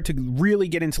when we start to really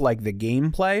get into like the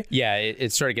gameplay. Yeah.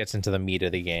 It sort of gets into the meat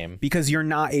of the game. Because you're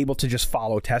not able to just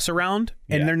follow Tess around,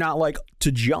 and Yeah. they're not like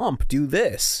to jump, do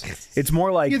this. It's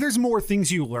more like, Yeah, there's more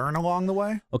things you learn along the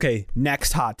way. okay,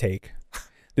 next hot take.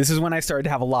 This is when I started to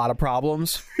have a lot of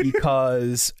problems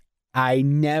because I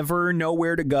never know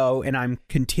where to go, and I'm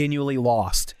continually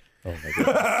lost. Oh my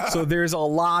god. So there's a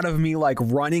lot of me like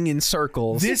running in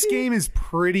circles. This game is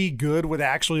pretty good with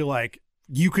actually like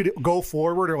you could go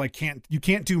forward or like you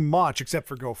can't do much except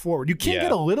for go forward. You can Yeah.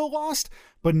 get a little lost,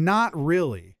 but not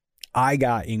really. I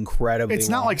got incredibly It's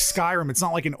not like lost. Skyrim. It's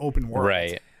not like an open world.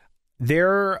 Right.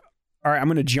 All right, I'm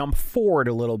going to jump forward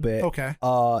a little bit. Okay.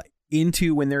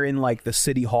 Into when they're in like the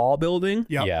city hall building.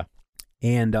 Yep. Yeah.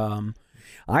 And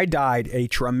I died a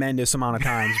tremendous amount of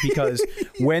times because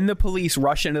when the police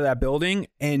rush into that building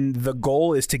and the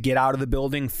goal is to get out of the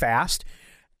building fast,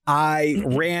 I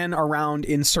ran around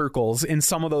in circles in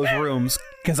some of those rooms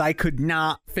because I could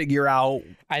not figure out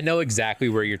I know exactly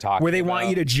where you're talking where they about. want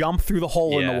you to jump through the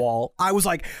hole in Yeah. the wall. I was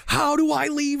like, how do I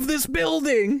leave this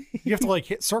building? You have to like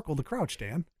hit circle to crouch,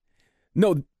 Dan.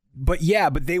 No, but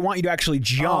they want you to actually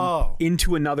jump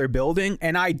into another building,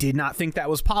 and I did not think that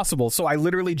was possible. So I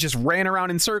literally just ran around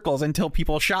in circles until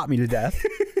people shot me to death.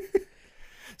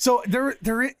 So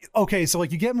okay, so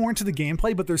like you get more into the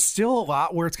gameplay, but there's still a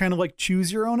lot where it's kind of like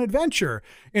choose your own adventure.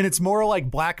 And it's more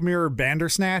like Black Mirror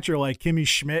Bandersnatch or like Kimmy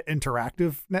Schmidt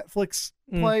interactive Netflix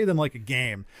play than like a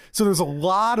game. So there's a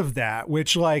lot of that,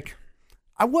 which like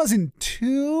I wasn't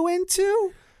too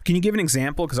into. Can you give an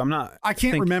example? Because I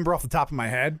can't remember off the top of my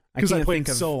head because I played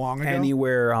it so long ago.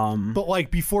 Anywhere. But like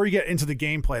before you get into the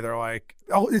gameplay, they're like,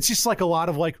 oh, it's just like a lot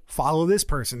of like follow this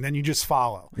person, then you just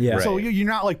follow. Yeah. So Right. you're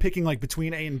not like picking like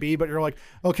between A and B, but you're like,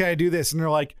 okay, I do this, and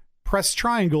they're like, press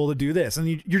triangle to do this, and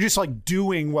you're just like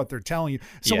doing what they're telling you.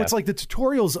 So Yeah. it's like the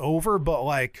tutorial's over, but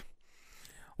like,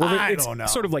 I it's don't know.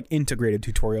 sort of like integrated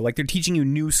tutorial. Like they're teaching you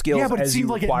new skills. Yeah, but it as seemed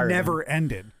you like it acquire them. never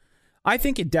ended. I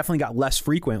think it definitely got less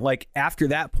frequent. Like after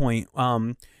that point,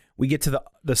 we get to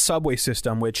the subway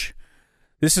system, which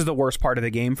this is the worst part of the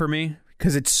game for me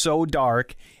because it's so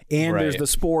dark and there's Right. the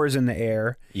spores in the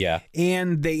air, Yeah.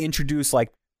 and they introduce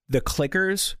like the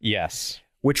clickers, Yes.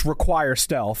 which require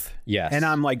stealth. Yes. And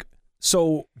I'm like,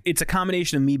 so it's a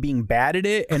combination of me being bad at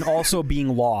it and also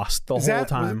being lost the whole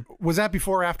time. Was that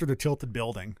before or after the tilted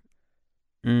building?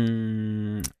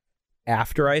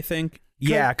 After, I think.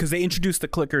 Yeah, because they introduced the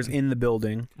clickers in the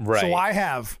building. Right. So I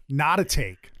have not a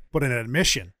take, but an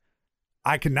admission.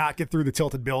 I could not get through the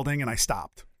tilted building, and I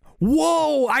stopped.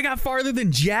 Whoa, I got farther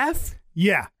than Jeff?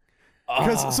 Yeah.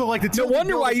 Because so like the No tilted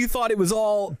wonder why building- you thought it was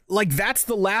all like that's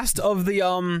the last of the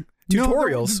No,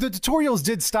 tutorials. the tutorials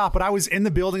did stop, but I was in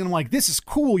the building and I'm like, this is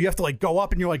cool. You have to like go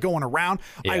up and you're like going around.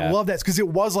 I Yeah. love that because it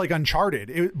was like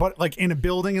Uncharted, but like in a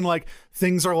building and like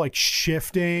things are like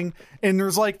shifting and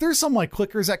there's some like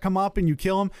clickers that come up and you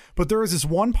kill them. But there was this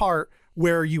one part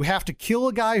where you have to kill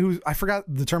a guy who I forgot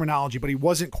the terminology, but he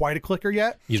wasn't quite a clicker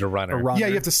yet. He's a runner. Yeah,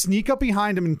 you have to sneak up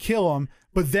behind him and kill him,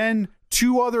 but then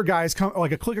two other guys come,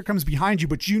 like a clicker comes behind you,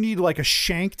 but you need like a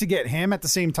shank to get him at the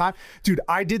same time. Dude,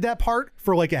 I did that part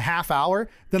for like a half hour.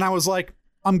 Then I was like,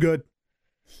 I'm good.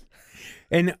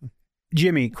 And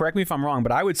Jimmy, correct me if I'm wrong,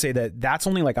 but I would say that that's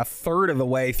only like a third of the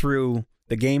way through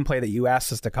the gameplay that you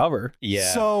asked us to cover.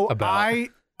 Yeah. So about.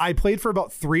 I played for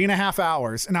about 3.5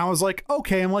 hours and I was like,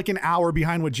 okay, I'm like an hour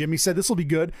behind what Jimmy said. This will be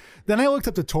good. Then I looked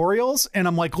up tutorials and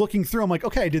I'm like looking through. I'm like,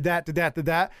 okay, I did that.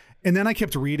 And then I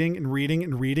kept reading and reading.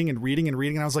 And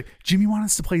I was like, Jimmy wanted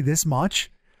us to play this much?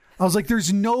 I was like,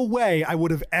 there's no way I would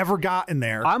have ever gotten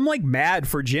there. I'm like mad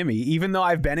for Jimmy, even though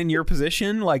I've been in your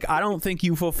position. Like, I don't think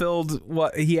you fulfilled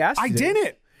what he asked I you to.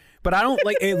 didn't. But I don't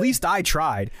like, at least I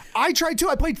tried. I tried too.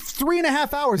 I played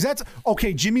 3.5 hours. That's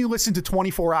okay. Jimmy listened to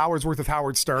 24 hours worth of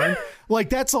Howard Stern.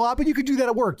 Like that's a lot, but you could do that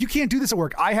at work. You can't do this at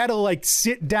work. I had to like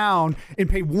sit down and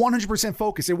pay 100%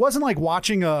 focus. It wasn't like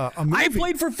watching a movie. I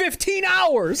played for 15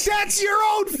 hours. That's your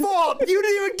own fault. You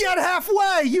didn't even get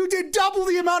halfway. You did double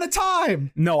the amount of time.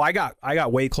 No, I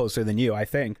got way closer than you, I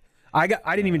think. I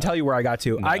didn't even tell you where I got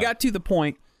to. I got to the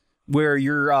point where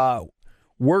you're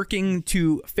working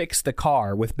to fix the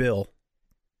car with Bill.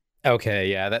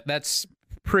 Okay, yeah, that's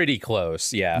pretty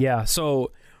close. Yeah. Yeah,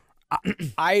 so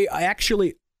I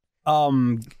actually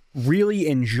really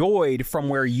enjoyed from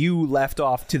where you left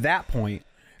off to that point.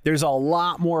 There's a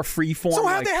lot more freeform. So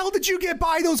how like, the hell did you get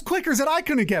by those clickers that I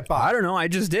couldn't get by? I don't know. I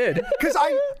just did. Because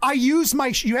I used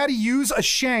you had to use a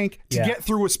shank to Yeah. get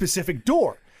through a specific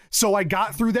door. So I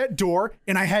got through that door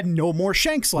and I had no more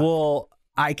shanks left. Well,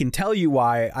 I can tell you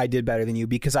why I did better than you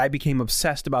because I became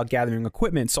obsessed about gathering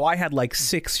equipment. So I had like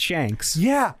 6 shanks.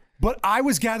 Yeah, but I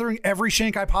was gathering every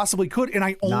shank I possibly could, and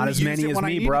I only Not as used many it as when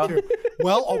me, I needed bro. to.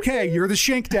 Well, okay, you're the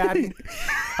shank daddy.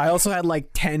 I also had like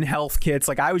 10 health kits.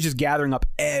 Like I was just gathering up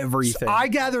everything. I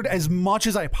gathered as much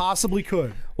as I possibly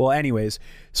could. Well, anyways,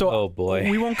 so Oh, boy.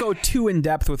 we won't go too in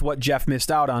depth with what Jeff missed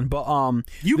out on, but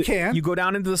You can. you go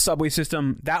down into the subway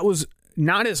system. That was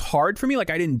not as hard for me. Like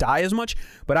I didn't die as much,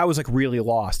 but I was like really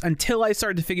lost until I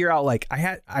started to figure out like I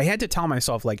had to tell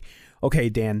myself like, okay,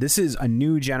 Dan, this is a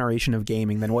new generation of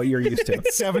gaming than what you're used to.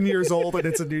 7 years old and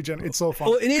it's a new gen. It's so fun.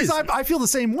 Well, it is. 'Cause I feel the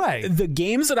same way. The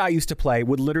games that I used to play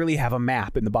would literally have a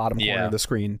map in the bottom corner Yeah. of the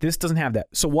screen. This doesn't have that.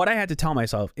 So what I had to tell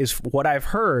myself is what I've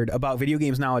heard about video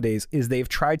games nowadays is they've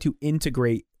tried to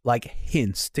integrate like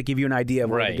hints to give you an idea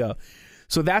of where to Right. go.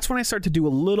 So that's when I start to do a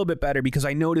little bit better because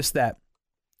I noticed that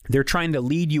they're trying to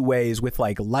lead you ways with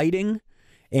like lighting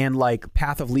and like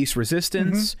path of least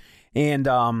resistance. And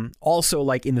also,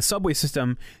 like in the subway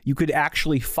system, you could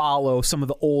actually follow some of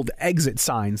the old exit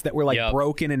signs that were like Yep.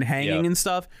 broken and hanging Yep. and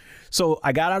stuff. So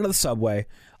I got out of the subway.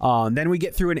 Then we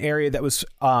get through an area that was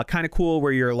kind of cool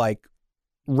where you're like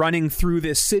running through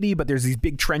this city, but there's these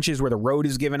big trenches where the road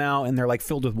is given out and they're like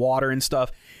filled with water and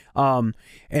stuff. And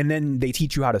then they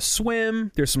teach you how to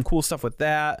swim. There's some cool stuff with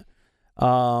that.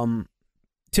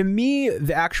 To me,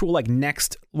 the actual like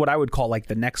next, what I would call like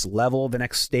the next level, the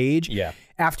next stage, Yeah.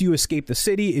 after you escape the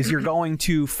city, is you're going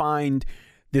to find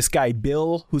this guy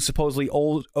Bill who supposedly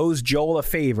owes Joel a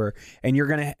favor, and you're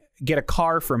gonna get a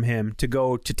car from him to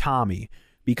go to Tommy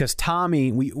because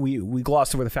Tommy, we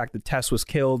glossed over the fact that Tess was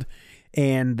killed,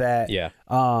 and that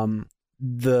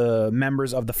the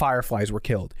members of the Fireflies were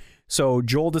killed. So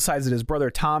Joel decides that his brother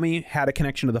Tommy had a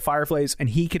connection to the Fireflies, and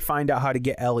he could find out how to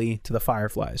get Ellie to the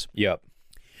Fireflies. Yep.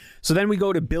 So then we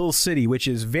go to Bill's City, which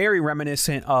is very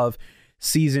reminiscent of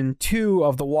season 2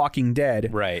 of The Walking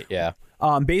Dead. Right. Yeah.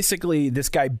 Basically, this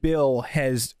guy Bill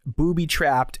has booby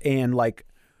trapped and like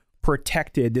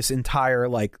protected this entire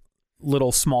like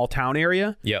little small town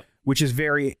area. Yep. Which is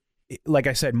very, like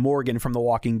I said, Morgan from The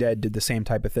Walking Dead did the same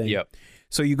type of thing. Yep.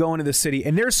 So you go into the city,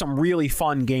 and there's some really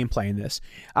fun gameplay in this.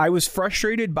 I was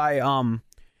frustrated by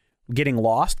getting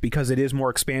lost because it is more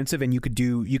expansive, and you could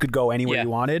go anywhere Yeah. you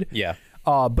wanted. Yeah.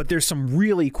 But there's some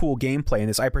really cool gameplay in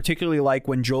this. I particularly like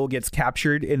when Joel gets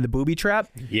captured in the booby trap.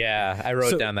 Yeah. I wrote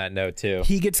So- down that note too.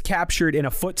 He gets captured in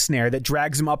a foot snare that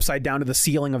drags him upside down to the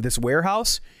ceiling of this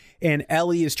warehouse, and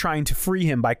Ellie is trying to free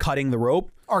him by cutting the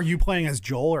rope. Are you playing as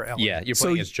Joel or Ellie? Yeah. You're So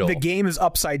playing as Joel. the game is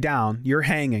upside down. You're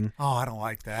hanging. Oh, I don't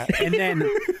like that. And then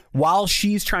while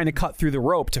she's trying to cut through the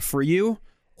rope to free you,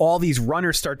 all these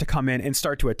runners start to come in and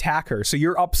start to attack her. So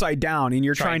you're upside down and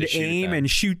you're trying to shoot aim them. and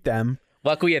shoot them.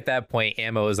 Luckily, at that point,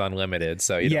 ammo is unlimited,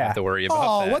 so you don't Yeah. have to worry about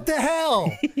Oh, that. what the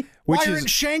hell? Which Why is- aren't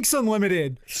Shanks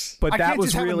unlimited? But I that can't was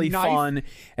just have a really knife? fun.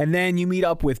 And then you meet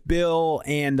up with Bill,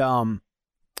 and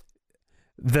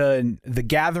the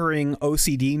gathering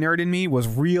OCD nerd in me was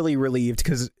really relieved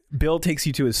because Bill takes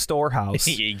you to his storehouse.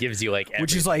 He gives you like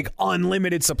Which is like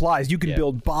unlimited supplies. You could Yeah.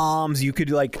 build bombs. You could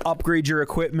like upgrade your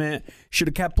equipment. Should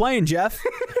have kept playing, Jeff.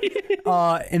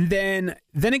 And then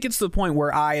it gets to the point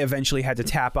where I eventually had to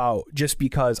tap out just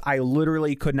because I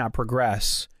literally could not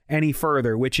progress any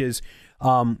further, which is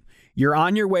you're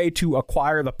on your way to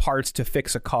acquire the parts to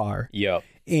fix a car. Yep.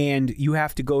 And you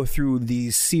have to go through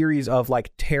these series of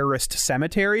like terrorist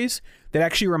cemeteries that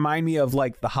actually remind me of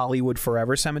like the Hollywood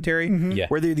Forever Cemetery, Yeah.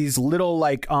 where they're these little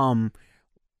like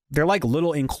they're like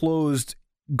little enclosed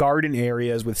garden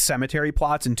areas with cemetery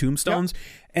plots and tombstones.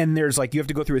 And there's like you have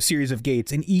to go through a series of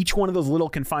gates, and each one of those little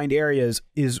confined areas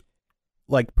is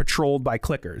like patrolled by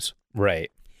clickers.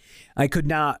 Right. I could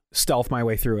not stealth my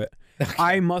way through it.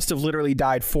 I must have literally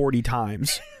died 40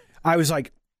 times. I was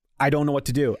like, I don't know what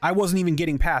to do. I wasn't even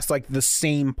getting past like the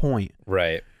same point.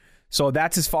 Right. So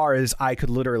that's as far as I could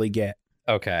literally get.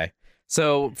 Okay.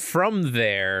 So from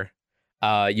there,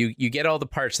 you get all the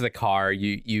parts of the car.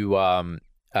 You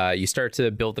start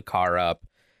to build the car up,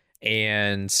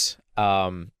 and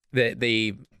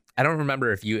they I don't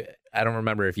remember if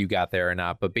you got there or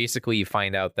not, but basically you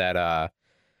find out that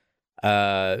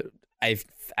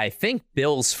I think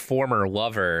Bill's former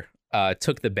lover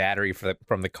took the battery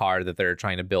from the car that they're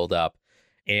trying to build up,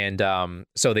 and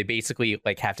so they basically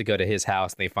like have to go to his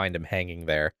house, and they find him hanging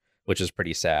there, which is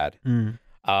pretty sad.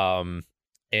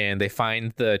 And they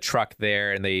find the truck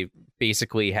there, and they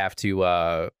basically have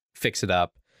to fix it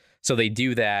up. So they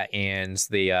do that, and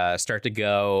they start to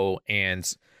go, and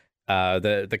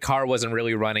the car wasn't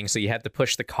really running, so you have to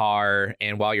push the car,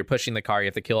 and while you're pushing the car, you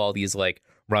have to kill all these like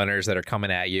runners that are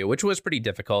coming at you, which was pretty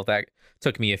difficult. That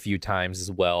took me a few times as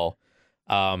well.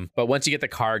 But once you get the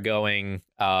car going,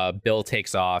 Bill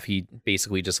takes off. He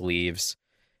basically just leaves,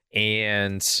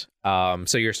 and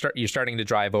so you're starting to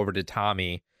drive over to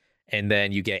Tommy, and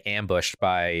then you get ambushed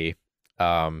by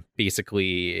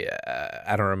basically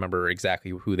I don't remember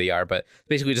exactly who they are, but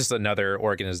basically just another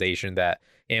organization that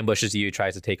ambushes you,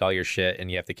 tries to take all your shit, and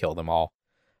you have to kill them all.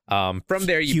 From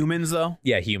there, Humans, though?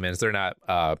 yeah, humans. They're not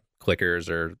clickers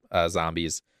or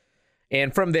zombies.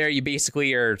 And from there, you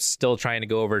basically are still trying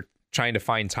to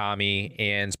find Tommy.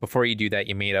 And before you do that,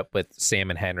 you meet up with Sam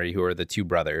and Henry, who are the two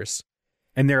brothers.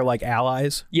 And they're like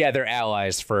allies. Yeah, they're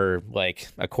allies for like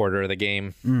a quarter of the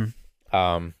game.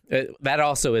 That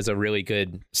also is a really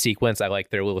good sequence. I like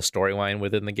their little storyline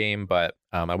within the game, but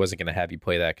I wasn't going to have you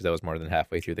play that because I was more than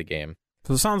halfway through the game.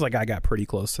 So it sounds like I got pretty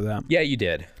close to them. Yeah, you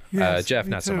did. Yes, Jeff,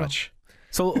 me not so too. much.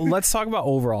 So let's talk about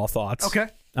overall thoughts. Okay.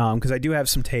 Because I do have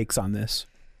some takes on this.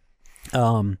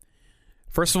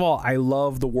 First of all, I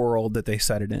love the world that they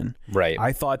set it in. Right.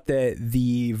 I thought that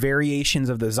the variations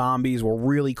of the zombies were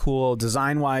really cool,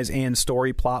 design-wise and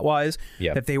story plot-wise.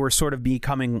 Yeah. That they were sort of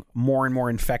becoming more and more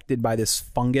infected by this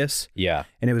fungus. Yeah.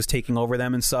 And it was taking over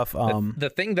them and stuff.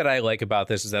 The thing that I like about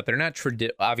this is that they're not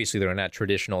obviously they're not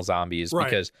traditional zombies Right.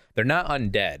 because they're not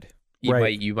undead.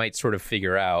 Right. You might sort of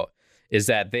figure out is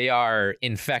that they are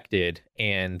infected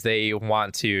and they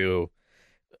want to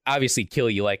obviously kill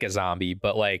you like a zombie,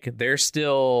 but like they're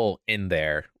still in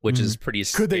there, which is pretty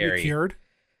scary. Could they be cured?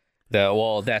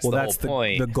 That's the whole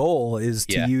point. The goal is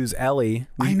to Yeah. use Ellie.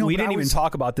 I know, we but didn't even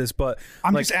talk about this, but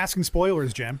I'm like, just asking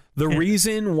spoilers, Jim. the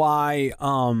reason why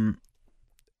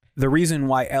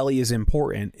Ellie is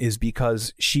important is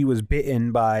because she was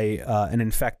bitten by an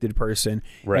infected person.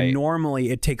 Right. And normally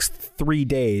it takes 3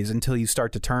 days until you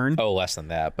start to turn. Oh, less than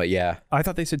that, but yeah. I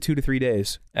thought they said 2 to 3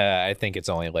 days. I think it's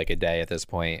only like a day at this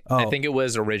point. Oh. I think it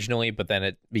was originally, but then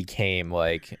it became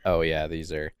like, oh yeah,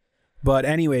 these are. But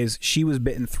anyways, she was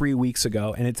bitten 3 weeks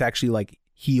ago, and it's actually like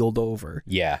healed over.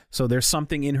 Yeah. So there's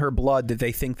something in her blood that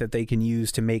they think that they can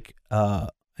use to make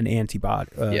an antibody.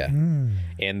 Yeah.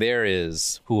 And there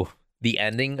is the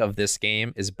ending of this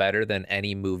game is better than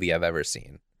any movie I've ever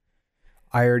seen.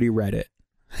 I already read it.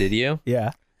 Did you?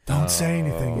 Yeah. Don't say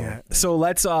anything yet. So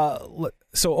let's so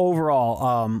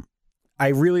overall, I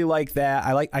really like that.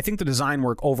 I think the design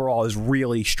work overall is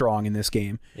really strong in this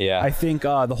game. Yeah. I think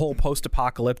the whole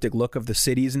post-apocalyptic look of the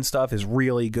cities and stuff is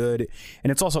really good,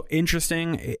 and it's also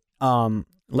interesting.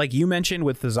 Like you mentioned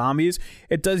with the zombies,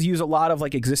 it does use a lot of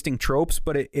like existing tropes,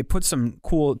 but it puts some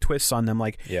cool twists on them.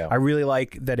 Like, Yeah. I really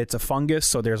like that it's a fungus,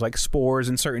 so there's like spores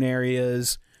in certain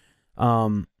areas,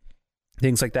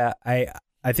 things like that.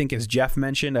 I think, as Jeff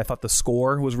mentioned, I thought the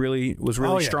score was really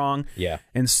Oh, yeah. strong Yeah.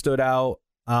 and stood out.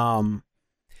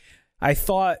 I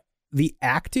thought the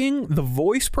acting, the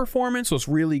voice performance was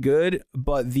really good,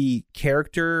 but the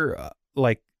character,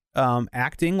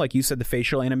 acting, like you said, the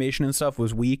facial animation and stuff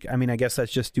was weak. I mean, I guess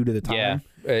that's just due to the time.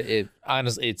 Yeah. It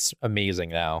honestly, it's amazing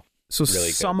now. So Really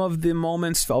good. some of the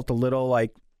moments felt a little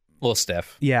like, A little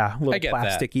stiff. yeah, a little I get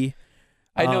that. plasticky.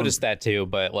 I noticed that too,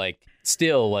 but like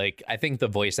still, like I think the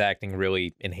voice acting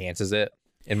really enhances it,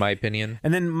 in my opinion.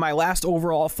 And then my last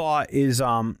overall thought is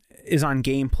on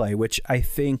gameplay, which I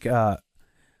think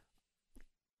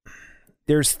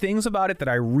there's things about it that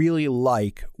I really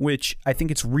like, which I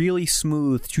think it's really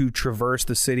smooth to traverse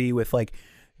the city with like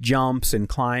jumps and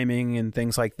climbing and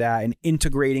things like that, and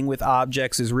integrating with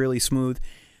objects is really smooth.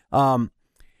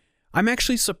 I'm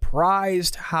actually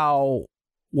surprised how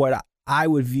what I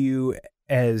would view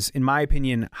as, in my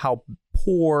opinion, how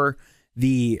poor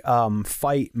the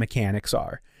fight mechanics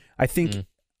are. I think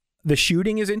the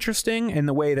shooting is interesting and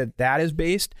the way that is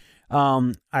based.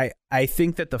 I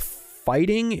think that the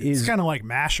fighting It's is kind of like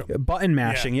mash 'em. button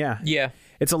mashing. Yeah. Yeah.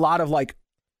 It's a lot of like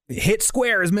hit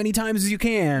square as many times as you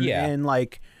can, Yeah. and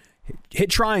like hit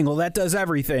triangle, that does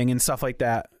everything and stuff like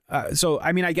that. So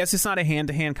I mean, I guess it's not a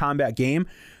hand-to-hand combat game,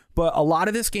 but a lot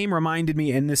of this game reminded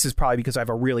me, and this is probably because I have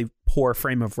a really poor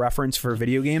frame of reference for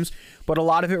video games, but a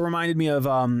lot of it reminded me of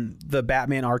the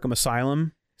Batman Arkham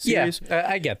Asylum series. Yeah,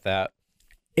 I get that.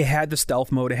 It had the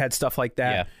stealth mode, it had stuff like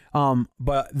that.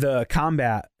 But the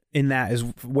combat in that is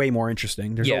way more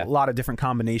interesting. There's Yeah. a lot of different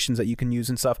combinations that you can use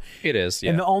and stuff. It is.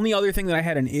 Yeah. And the only other thing that I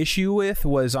had an issue with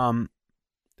was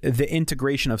the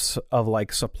integration of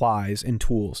like supplies and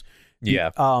tools. Yeah.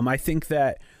 I think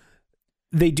that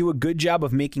they do a good job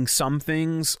of making some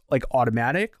things like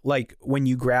automatic. Like when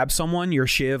you grab someone, your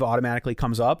shiv automatically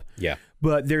comes up. Yeah.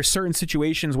 But there's certain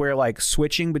situations where like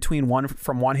switching between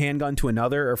from one handgun to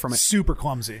another, or from Super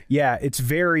clumsy. yeah, it's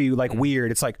very like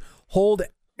weird. It's like hold.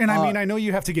 And I mean, I know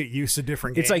you have to get used to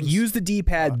different games. It's like use the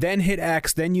D-pad, then hit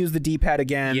X, then use the D-pad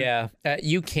again. Yeah,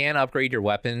 you can upgrade your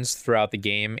weapons throughout the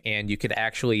game, and you could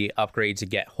actually upgrade to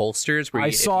get holsters. Where I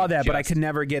you, saw if you that, but I just- could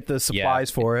never get the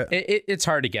supplies for it. It's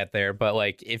hard to get there, but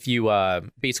like if you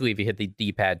basically if you hit the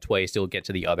D-pad twice, you'll get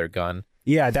to the other gun.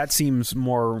 Yeah, that seems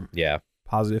more Yeah,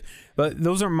 positive. But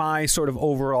those are my sort of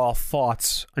overall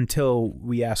thoughts until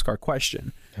we ask our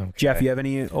question. Okay. Jeff, you have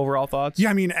any overall thoughts? Yeah,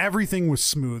 I mean, everything was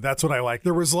smooth. That's what I like.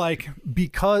 There was like,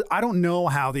 because I don't know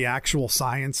how the actual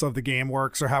science of the game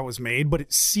works or how it was made, but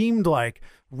it seemed like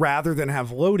rather than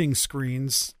have loading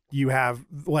screens, you have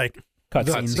like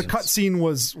Cutscenes. the cutscene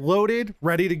was loaded,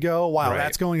 ready to go. While Right.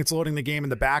 that's going, it's loading the game in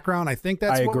the background. I think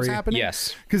that's I what was agree. happening.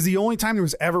 Yes. Because the only time there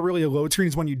was ever really a load screen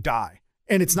is when you die.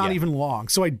 And it's not Yeah. even long.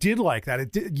 So I did like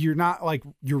that. You're not like,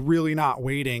 you're really not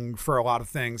waiting for a lot of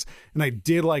things. And I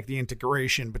did like the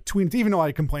integration between, even though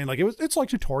I complained, like it's like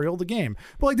tutorial the game,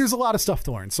 but like there's a lot of stuff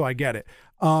to learn. So I get it.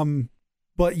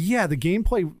 But yeah, the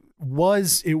gameplay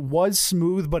was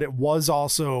smooth, but it was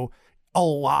also a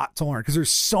lot to learn because there's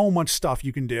so much stuff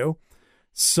you can do.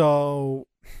 So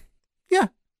yeah,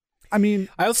 I mean,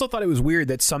 I also thought it was weird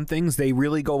that some things they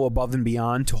really go above and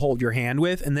beyond to hold your hand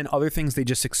with, and then other things they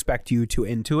just expect you to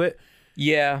intuit.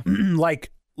 Yeah. like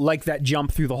that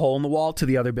jump through the hole in the wall to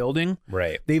the other building.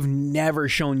 Right. They've never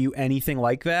shown you anything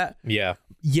like that. Yeah.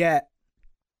 Yet,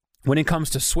 when it comes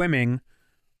to swimming,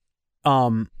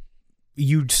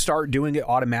 you start doing it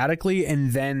automatically,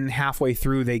 and then halfway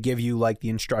through they give you like the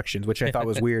instructions, which I thought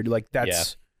was weird. Like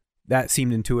that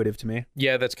seemed intuitive to me.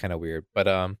 Yeah, that's kind of weird. But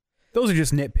Those are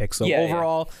just nitpicks, though. Yeah,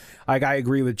 Overall, like I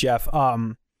agree with Jeff.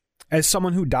 As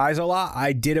someone who dies a lot,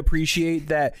 I did appreciate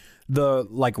that the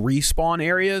like respawn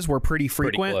areas were pretty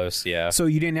frequent. pretty close, yeah. So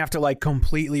you didn't have to like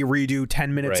completely redo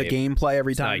 10 minutes of Right. gameplay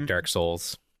every It's not time. like Dark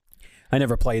Souls. I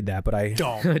never played that, but I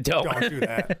don't Don't. do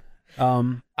that.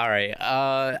 All right.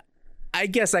 I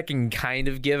guess I can kind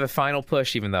of give a final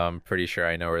push, even though I'm pretty sure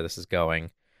I know where this is going.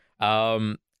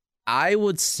 I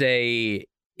would say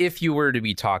if you were to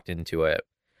be talked into it,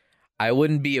 I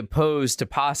wouldn't be opposed to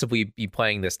possibly be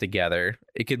playing this together.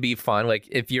 It could be fun. Like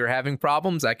if you're having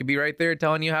problems, I could be right there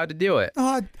telling you how to do it.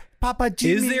 Papa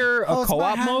Jimmy, is there a hold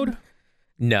my co-op hand. mode?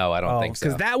 No, I don't think so.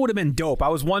 Because that would have been dope. I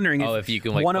was wondering Oh, if you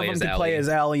can, like, one of play them as could play Ellie. as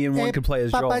Ellie and one could play as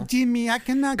Papa Joel. Jimmy, I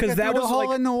cannot 'Cause get that through the was hole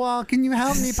like- in the wall. Can you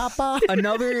help me, Papa?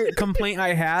 Another complaint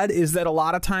I had is that a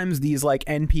lot of times these like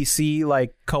NPC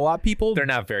like co-op people, They're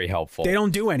not very helpful. they don't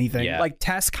do anything. Yeah. Like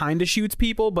Tess kind of shoots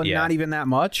people, but Yeah. not even that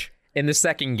much. In the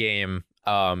second game,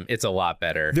 it's a lot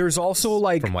better There's also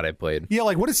like from what I played. Yeah,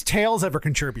 like what does Tails ever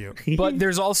contribute? but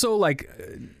there's also like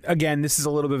again, this is a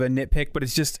little bit of a nitpick, but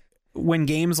it's just when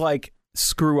games like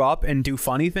screw up and do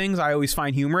funny things, I always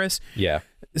find humorous. Yeah.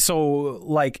 So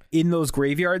like in those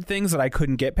graveyard things that I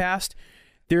couldn't get past,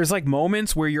 there's like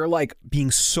moments where you're like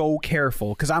being so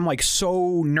careful because I'm like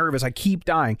so nervous. I keep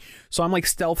dying. So I'm like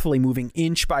stealthily moving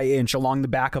inch by inch along the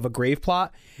back of a grave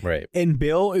plot. Right. And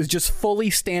Bill is just fully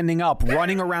standing up,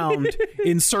 running around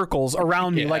in circles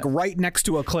around me, Yeah. like right next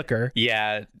to a clicker.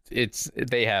 Yeah,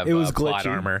 they have It was plot glitchy.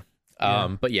 armor.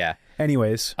 But yeah.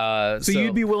 Anyways, So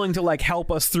you'd be willing to like help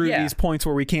us through Yeah. these points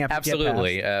where we can't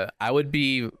absolutely. get past. I would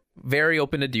be very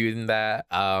open to doing that.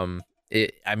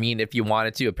 I mean, if you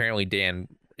wanted to, apparently Dan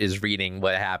is reading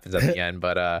what happens at the end,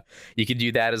 but you could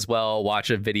do that as well. Watch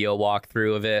a video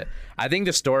walkthrough of it. I think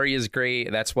the story is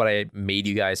great. That's what I made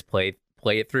you guys play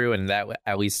it through, and that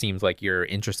at least seems like you're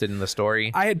interested in the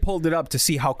story. I had pulled it up to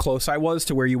see how close I was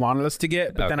to where you wanted us to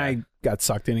get, but then Okay. I got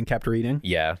sucked in and kept reading.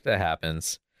 Yeah, that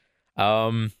happens.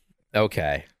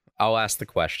 Okay, I'll ask the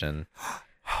question.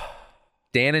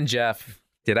 Dan and Jeff,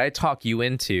 did I talk you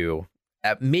into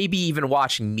maybe even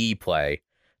watching me play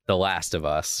The Last of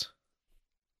Us?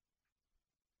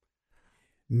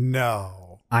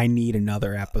 No. I need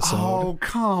another episode. Oh,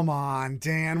 come on,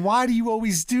 Dan. Why do you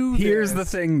always do this? Here's the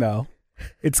thing, though.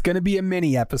 It's going to be a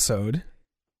mini episode,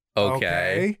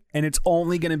 Okay. and it's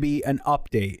only going to be an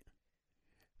update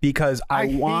because I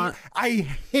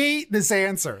hate this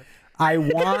answer.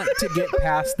 want to get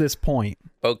past this point.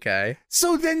 Okay.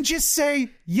 So then just say,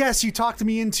 yes, you talked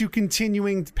me into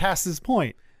continuing past this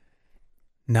point.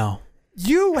 No.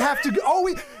 You have to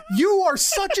you are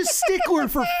such a stickler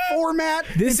for format.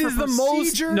 This and is for the most.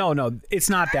 procedure. No, it's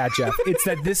not that, Jeff. It's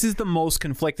that this is the most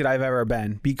conflicted I've ever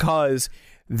been because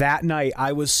that night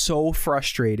I was so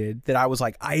frustrated that I was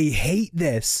like, I hate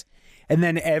this. And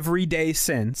then every day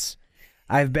since,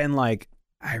 I've been like,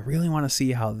 I really want to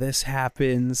see how this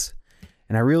happens.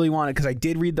 And I really want to, because I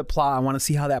did read the plot. I want to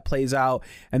see how that plays out.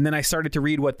 And then I started to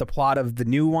read what the plot of the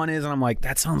new one is. And I'm like,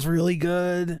 that sounds really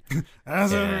good.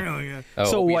 That's Yeah. really good. Oh,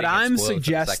 So we what didn't get spoiled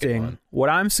for the second one.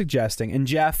 I'm suggesting, and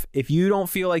Jeff, if you don't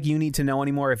feel like you need to know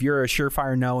anymore, if you're a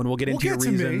surefire no, and we'll get into your get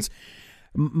to me. reasons,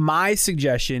 my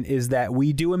suggestion is that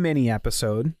we do a mini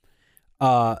episode,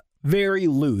 very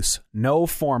loose, no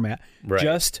format, Right.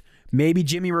 just maybe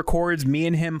Jimmy records me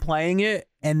and him playing it,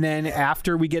 And then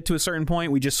after we get to a certain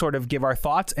point, we just sort of give our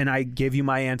thoughts, and I give you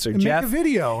my answer. And Jeff, make a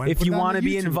video. And if put you it on want to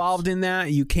the be YouTube. involved in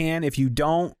that, you can. If you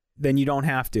don't, then you don't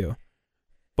have to.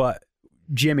 But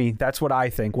Jimmy, that's what I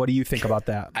think. What do you think about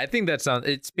that? I think that sounds.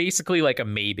 It's basically like a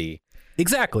maybe.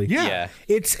 Exactly. Yeah.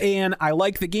 I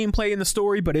like the gameplay and the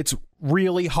story, but it's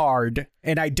really hard,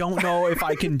 and I don't know if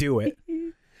I can do it.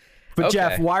 But Okay.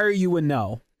 Jeff, why are you a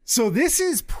no? So this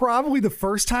is probably the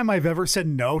first time I've ever said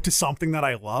no to something that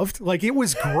I loved. Like, it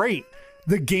was great.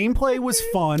 The gameplay was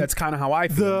fun. That's kind of how I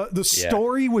feel. The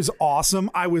story was awesome.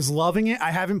 I was loving it.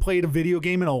 I haven't played a video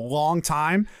game in a long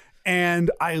time,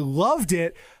 and I loved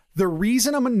it. The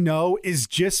reason I'm a no is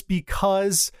just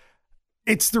because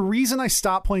it's the reason I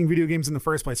stopped playing video games in the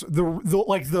first place. The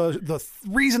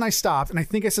reason I stopped, and I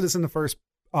think I said this in the first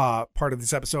part of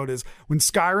this episode, is when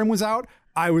Skyrim was out,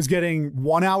 I was getting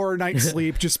 1 hour a night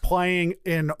sleep, just playing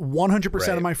in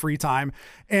 100% of my free time.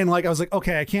 And like, I was like,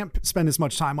 okay, I can't spend as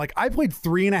much time. Like, I played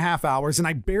 3.5 hours and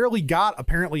I barely got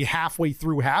apparently halfway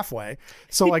through halfway.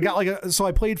 So I got so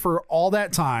I played for all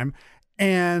that time.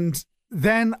 And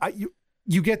then I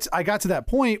got to that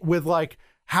point with like,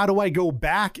 how do I go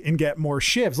back and get more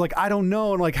shifts? Like, I don't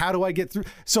know. And like, how do I get through?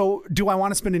 So do I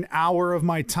want to spend an hour of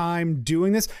my time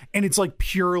doing this? And it's like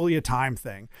purely a time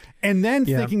thing. And then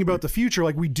thinking about the future,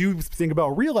 like we do think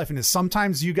about real life in this.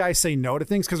 Sometimes you guys say no to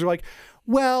things because they're like,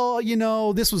 well, you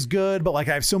know, this was good, but like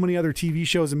I have so many other TV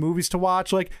shows and movies to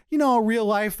watch. Like, you know, real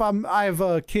life, I have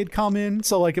a kid coming.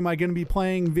 So like, am I going to be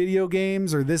playing video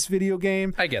games or this video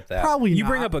game? I get that. Probably You not.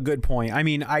 bring up a good point. I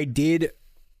mean,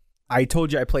 I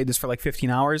told you I played this for like 15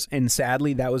 hours, and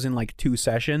sadly, that was in like 2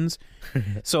 sessions.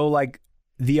 So like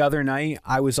the other night,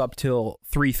 I was up till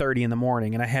 3:30 in the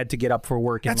morning, and I had to get up for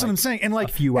work. That's in what like I'm saying. And like,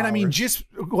 a few and I mean, hours. just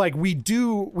like we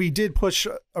did push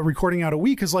a recording out a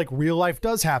week because like real life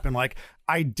does happen. Like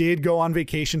I did go on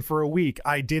vacation for a week.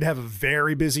 I did have a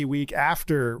very busy week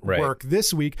after work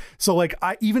this week. So like,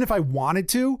 even if I wanted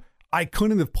to, I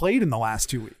couldn't have played in the last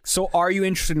 2 weeks. So are you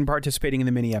interested in participating in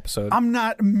the mini episode? I'm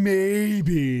not.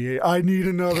 Maybe I need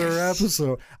another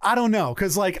episode. I don't know.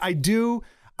 Cause like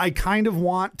I kind of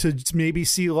want to maybe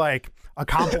see like a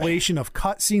compilation of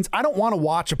cutscenes. I don't want to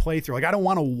watch a playthrough. Like I don't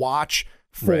want to watch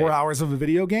 4 hours of a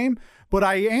video game, but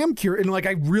I am curious. And like,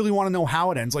 I really want to know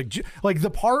how it ends. Like the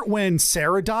part when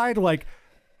Sarah died, like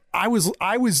I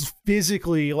was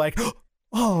physically like,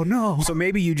 oh no. So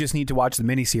maybe you just need to watch the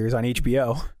miniseries on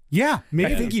HBO. Yeah,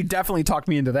 maybe. I think you definitely talked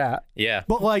me into that. Yeah.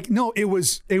 But like, no, it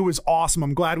was awesome.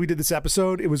 I'm glad we did this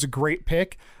episode. It was a great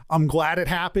pick. I'm glad it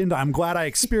happened. I'm glad I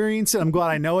experienced it. I'm glad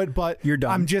I know it. But You're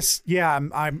done. I'm just,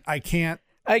 I can't.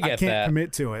 I get can't that.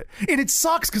 commit to it, and it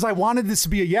sucks because I wanted this to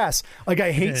be a yes. Like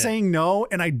I hate saying no,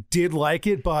 and I did like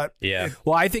it, but Yeah.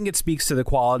 Well, I think it speaks to the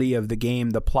quality of the game,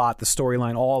 the plot, the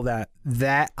storyline, all that.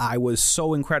 That I was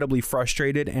so incredibly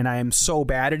frustrated, and I am so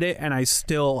bad at it, and I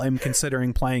still am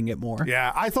considering playing it more.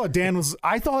 yeah, I thought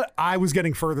I was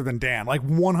getting further than Dan, like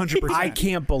 100%. I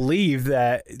can't believe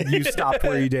that you stopped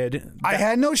where you did. I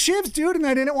had no shifts, dude, and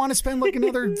I didn't want to spend like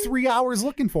another 3 hours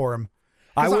looking for him.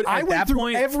 I would I at went that through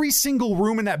point. every single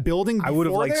room in that building. I would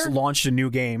have before like there. launched a new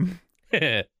game.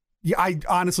 Yeah, I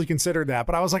honestly considered that,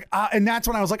 but I was like, and that's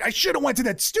when I was like, I should have went to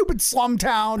that stupid slum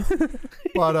town.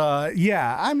 But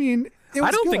yeah, I mean, it was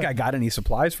I don't think good. I got any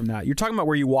supplies from that. You're talking about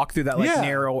where you walk through that like Yeah.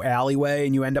 narrow alleyway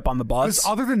and you end up on the bus.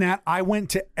 Because other than that, I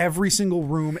went to every single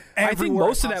room. I think everywhere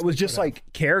most of that was possibly just could have. like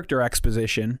character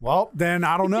exposition. Well, then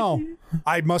I don't know.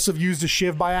 I must have used a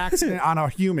shiv by accident on a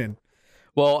human.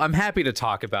 Well, I'm happy to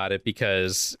talk about it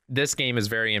because this game is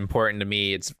very important to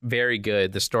me. It's very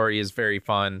good. The story is very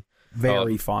fun.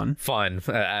 Very fun. Fun.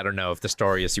 I don't know if the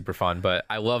story is super fun, but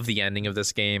I love the ending of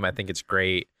this game. I think it's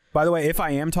great. By the way, if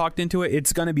I am talked into it,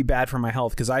 it's going to be bad for my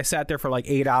health because I sat there for like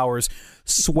 8 hours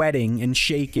sweating and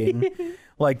shaking,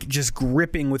 like just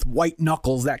gripping with white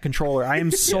knuckles that controller. I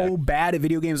am so bad at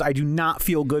video games. I do not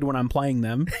feel good when I'm playing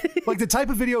them. Like the type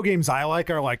of video games I like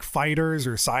are like fighters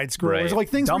or side scrollers, Right. or like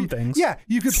things. Dumb where things. Yeah,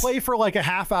 you could play for like a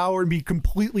half hour and be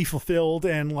completely fulfilled,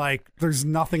 and like there's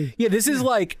nothing. Yeah, this is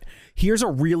like, here's a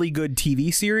really good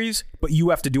TV series, but you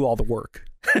have to do all the work.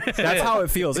 That's how it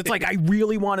feels. It's like, I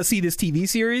really want to see this TV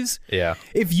series. Yeah.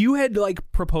 If you had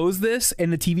like proposed this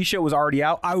and the TV show was already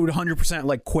out, I would 100%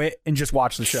 like quit and just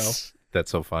watch the show.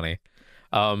 That's so funny.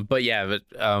 But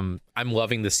I'm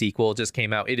loving the sequel. It just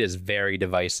came out. It is very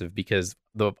divisive because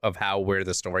of where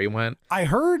the story went. I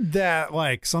heard that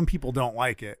like some people don't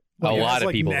like it. A Like, it lot has, of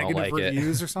like, people don't negative like it.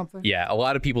 reviews or something. Yeah, a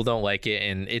lot of people don't like it,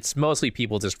 and it's mostly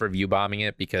people just review bombing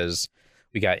it because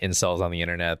we got incels on the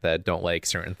internet that don't like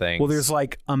certain things. Well, there's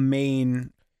like a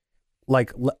main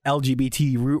like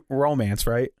LGBT romance,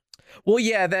 right? Well,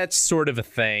 yeah, that's sort of a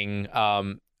thing.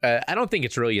 I don't think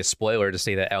it's really a spoiler to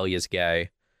say that Ellie is gay.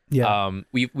 Yeah.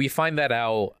 We find that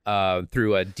out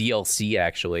through a DLC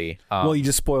actually. Well, you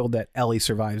just spoiled that Ellie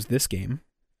survives this game.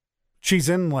 She's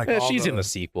in like all she's in the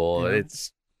sequel. yeah,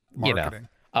 It's marketing.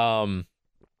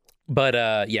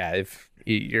 Yeah, if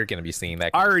you're gonna be seeing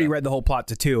that. I already read the whole plot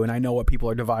to 2, and I know what people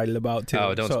are divided about too.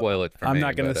 Oh, don't spoil it for I'm me,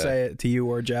 not going to but, say it to you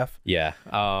or Jeff. Yeah.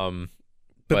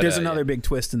 But there's another big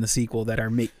twist in the sequel that are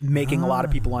making a lot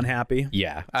of people unhappy.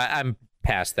 Yeah, I'm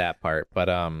past that part, but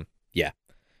yeah,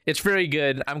 it's very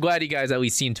good. I'm glad you guys at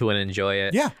least seem to enjoy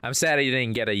it. Yeah. I'm sad I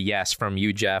didn't get a yes from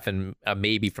you, Jeff, and a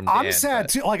maybe from Dan. I'm sad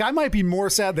too. Like I might be more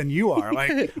sad than you are.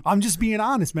 Like I'm just being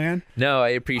honest, man. No, I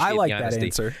appreciate I like the that honesty.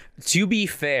 answer. To be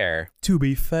fair,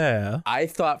 I I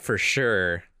thought for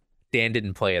sure Dan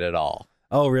didn't play it at all.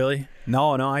 Oh, really?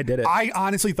 No, I did it. I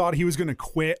honestly thought he was going to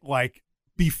quit like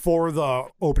before the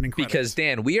opening credits. Because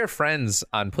Dan, we are friends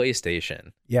on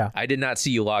PlayStation. Yeah. I did not see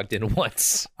you logged in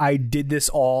once. I did this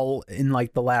all in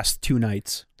like the last 2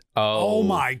 nights. Oh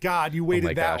my God, you waited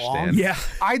my that gosh, long? Dan. Yeah.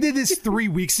 I did this 3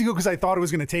 weeks ago because I thought it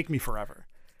was going to take me forever.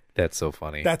 That's so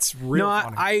funny. That's real No,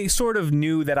 funny. I sort of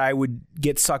knew that I would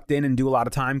get sucked in and do a lot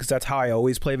of time because that's how I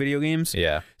always play video games.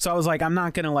 Yeah. So I was like, I'm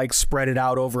not going to like spread it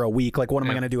out over a week. Like, what am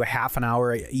I going to do? A half an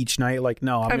hour each night? Like,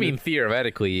 no. I mean,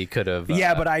 theoretically, you could have.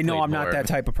 yeah, but I know played I'm not more. that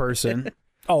type of person.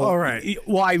 Oh, All right.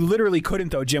 Well, I literally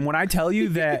couldn't though, Jim. When I tell you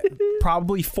that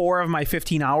probably 4 of my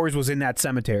 15 hours was in that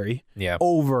cemetery. Yeah.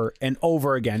 Over and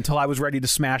over again until I was ready to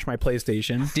smash my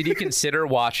PlayStation. Did you consider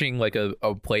watching like a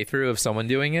playthrough of someone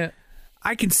doing it?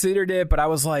 I considered it, but I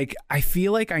was like, I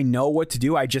feel like I know what to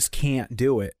do. I just can't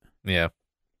do it. Yeah.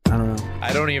 I don't know.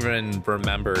 I don't even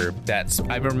remember that.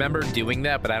 I remember doing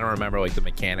that, but I don't remember like the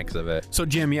mechanics of it. So,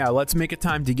 Jim, yeah, let's make a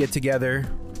time to get together,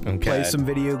 play some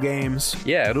video games,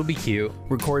 Yeah, it'll be cute.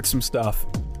 record some stuff.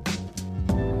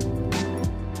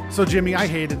 So Jimmy, I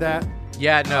hated that.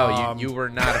 Yeah, no, you were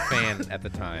not a fan at the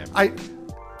time.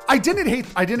 I didn't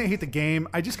hate the game.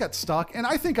 I just got stuck, and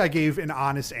I think I gave an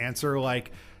honest answer.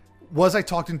 Like, was I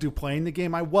talked into playing the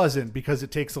game? I wasn't, because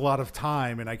it takes a lot of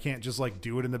time, and I can't just like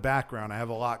do it in the background. I have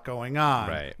a lot going on.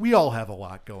 Right. We all have a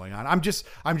lot going on. I'm just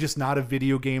not a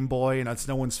video game boy, and that's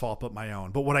no one's fault but my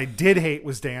own. But what I did hate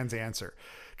was Dan's answer,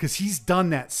 because he's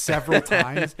done that several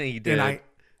times. He did. And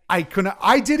I couldn't.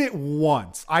 I did it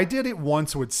once. I did it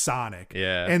once with Sonic.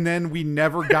 Yeah. And then we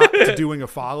never got to doing a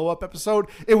follow-up episode.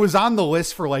 It was on the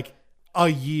list for like a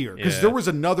year, because Yeah. there was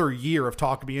another year of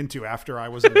Talk Me Into after I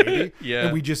was a baby. Yeah.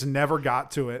 And we just never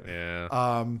got to it.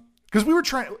 Yeah. Because we were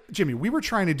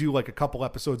trying to do like a couple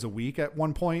episodes a week at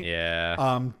one point.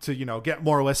 Yeah. To get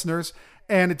more listeners,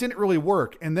 and it didn't really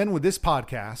work. And then with this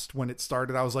podcast, when it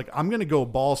started, I was like, I'm gonna go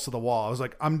balls to the wall. I was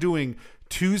like, I'm doing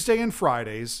Tuesday and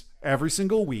Fridays every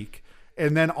single week,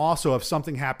 and then also if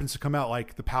something happens to come out,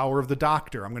 like The Power of the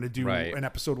Doctor, I'm gonna do Right. an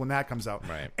episode when that comes out.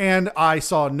 Right. And I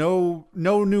saw no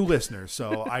new listeners,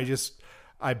 so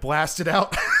I blasted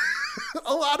out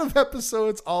a lot of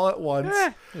episodes all at once.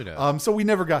 Who knows? So we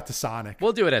never got to Sonic.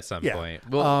 We'll do it at some Yeah. point.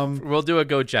 We'll do a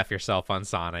Go Jeff Yourself on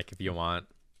Sonic if you want.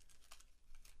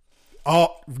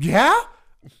 Oh yeah,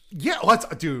 let's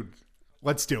do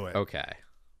it. Okay.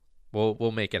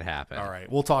 We'll make it happen. All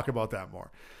right, we'll talk about that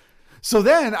more. So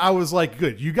then I was like,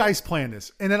 good, you guys plan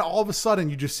this. And then all of a sudden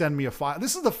you just send me a file.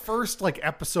 This is the first like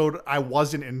episode I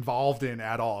wasn't involved in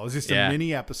at all. It was just Yeah, a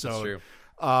mini that's episode.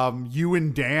 true. You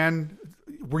and Dan,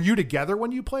 were you together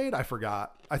when you played? I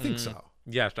forgot. I think so.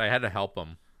 Yes, I had to help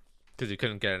him because he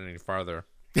couldn't get any farther.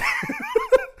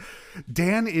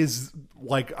 Dan is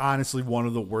like honestly one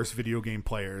of the worst video game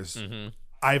players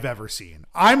I've ever seen.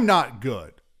 I'm not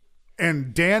good.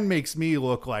 And Dan makes me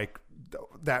look like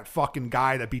that fucking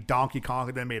guy that beat Donkey Kong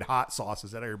and then made hot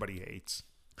sauces that everybody hates.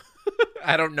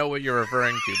 I don't know what you're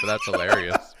referring to, but that's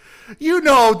hilarious. You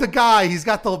know, the guy, he's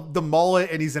got the mullet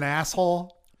and he's an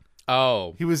asshole.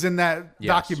 Oh, He was in that Yes.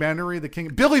 documentary, The King.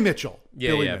 Billy Mitchell.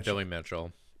 yeah, Billy yeah, Mitchell. Billy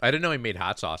Mitchell. I didn't know he made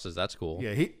hot sauces. That's cool.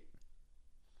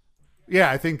 Yeah,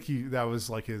 I think that was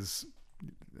like his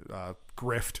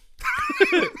grift.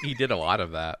 He did a lot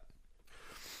of that.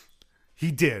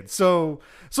 He did. So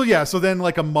then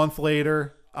like a month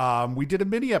later, we did a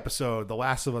mini episode, The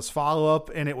Last of Us follow-up,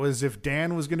 and it was if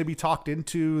Dan was going to be talked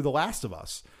into The Last of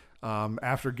Us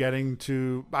after getting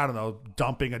to, I don't know,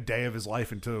 dumping a day of his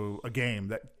life into a game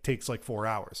that takes like 4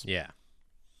 hours. Yeah.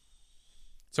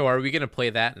 So are we going to play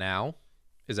that now?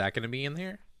 Is that going to be in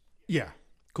there? Yeah.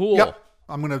 Cool. Yep.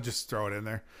 I'm going to just throw it in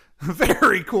there.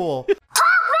 Very cool.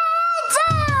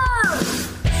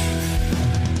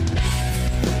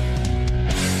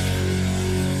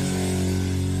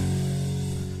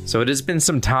 So it has been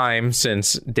some time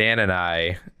since Dan and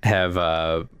I have,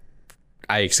 I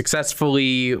I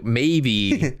successfully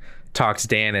maybe talked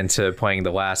Dan into playing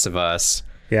The Last of Us.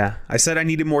 Yeah, I said I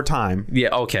needed more time. Yeah,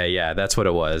 okay, yeah, that's what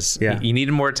it was. Yeah. You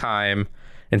needed more time.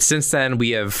 And since then,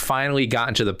 we have finally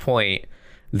gotten to the point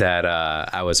that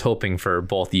I was hoping for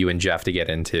both you and Jeff to get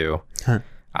into.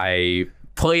 I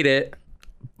played it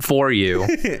for you.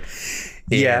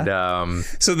 Yeah. And,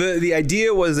 so the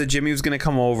idea was that Jimmy was going to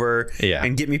come over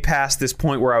and get me past this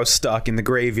point where I was stuck in the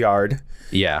graveyard.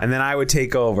 Yeah. And then I would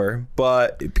take over.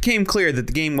 But it became clear that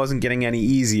the game wasn't getting any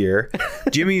easier.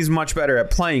 Jimmy's much better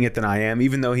at playing it than I am,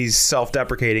 even though he's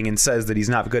self-deprecating and says that he's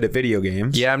not good at video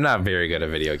games. Yeah, I'm not very good at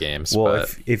video games. Well,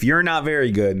 but... if you're not very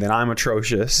good, then I'm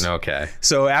atrocious. Okay.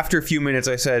 So after a few minutes,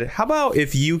 I said, how about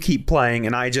if you keep playing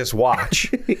and I just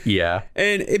watch? Yeah.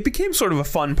 And it became sort of a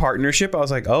fun partnership. I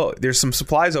was like, oh, there's some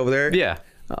supplies over there. Yeah.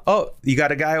 Oh, you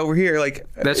got a guy over here. Like,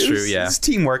 that's true. Yeah. It's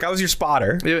teamwork. I was your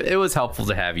spotter. It was helpful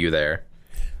to have you there.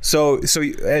 So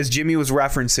as Jimmy was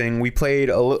referencing, we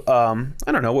played, I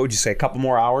don't know, what would you say, a couple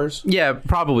more hours? Yeah,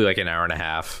 probably like an hour and a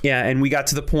half. Yeah, and we got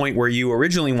to the point where you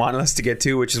originally wanted us to get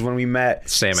to, which is when we met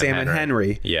Sam and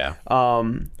Henry. Yeah.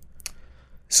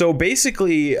 So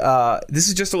basically, this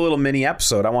is just a little mini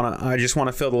episode. I just want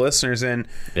to fill the listeners in.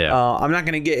 Yeah. I'm not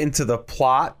going to get into the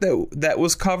plot that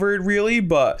was covered really,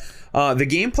 but the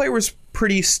gameplay was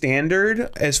pretty standard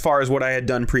as far as what I had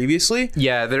done previously.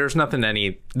 Yeah, there was nothing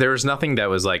that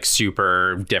was like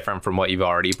super different from what you've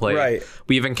already played. Right.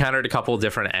 We've encountered a couple of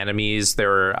different enemies. There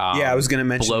were I was going to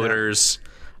mention bloaters.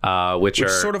 Which are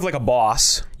sort of like a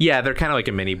boss. Yeah, they're kind of like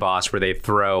a mini boss where they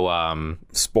throw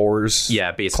spores.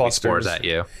 Yeah, basically clusters. Spores at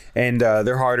you. And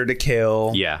they're harder to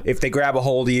kill. Yeah. If they grab a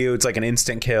hold of you, it's like an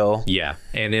instant kill. Yeah.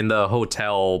 And in the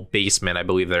hotel basement, I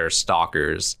believe there are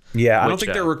stalkers. Yeah, I don't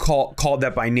think they're called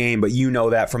that by name, but you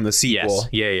know that from the sequel.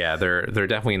 Yes. Yeah. They're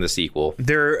definitely in the sequel.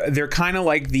 They're kind of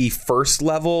like the first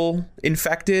level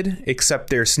infected, except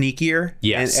they're sneakier.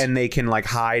 Yes. And they can like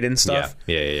hide and stuff.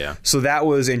 Yeah. So that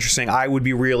was interesting. I would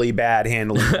be really bad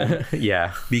handling them.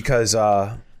 Yeah. Because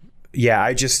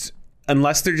I just,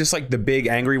 unless they're just like the big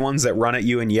angry ones that run at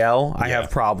you and yell, I have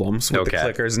problems with the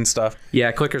clickers and stuff.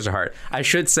 Yeah, clickers are hard. I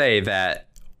should say that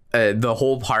the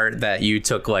whole part that you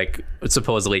took like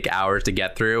supposedly like hours to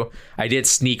get through, I did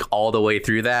sneak all the way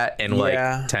through that in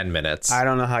like 10 minutes. I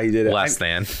don't know how you did it. Less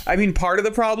than. I mean, part of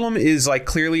the problem is like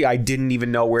clearly I didn't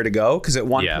even know where to go, because at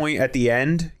one point at the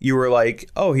end you were like,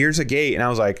 oh, here's a gate, and I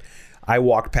was like, I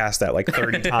walked past that like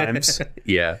 30 times.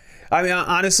 Yeah. I mean,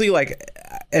 honestly, like,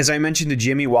 as I mentioned to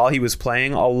Jimmy while he was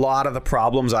playing, a lot of the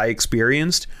problems I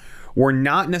experienced were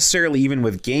not necessarily even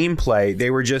with gameplay. They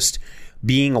were just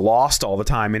being lost all the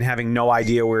time and having no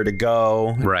idea where to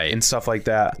go, right, and stuff like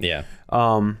that. Yeah.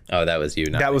 Oh, that was you.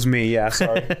 That was me. Yeah.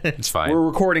 Sorry. It's fine. We're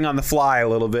recording on the fly a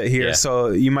little bit here, so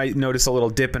you might notice a little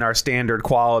dip in our standard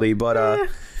quality, but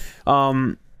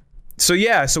So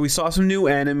we saw some new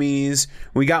enemies.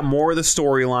 We got more of the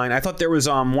storyline. I thought there was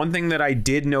one thing that I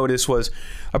did notice was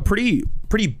a pretty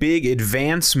big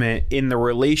advancement in the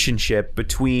relationship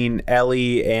between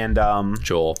Ellie and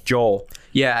Joel.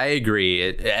 Yeah, I agree.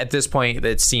 At this point,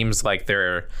 it seems like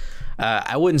they're.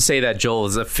 I wouldn't say that Joel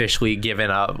is officially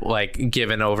given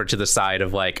over to the side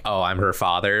of like, oh, I'm her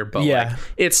father, but like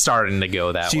it's starting to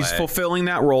go that way. She's fulfilling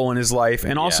that role in his life,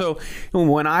 and also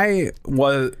when I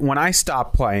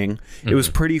stopped playing, it was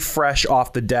pretty fresh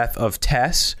off the death of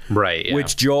Tess, right? Yeah.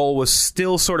 Which Joel was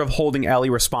still sort of holding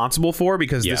Ellie responsible for,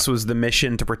 because this was the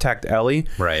mission to protect Ellie.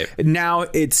 Right. Now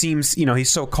it seems he's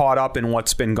so caught up in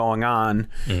what's been going on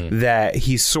that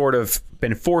he's sort of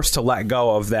been forced to let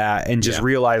go of that and just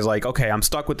realize like, okay, I'm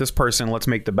stuck with this person, let's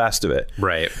make the best of it.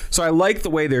 Right. So I like the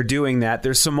way they're doing that.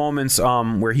 There's some moments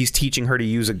where he's teaching her to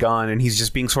use a gun and he's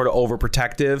just being sort of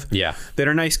overprotective. Yeah. That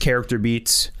are nice character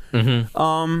beats.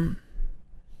 I'm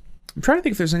trying to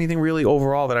think if there's anything really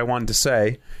overall that I wanted to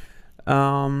say.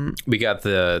 We got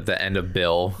the end of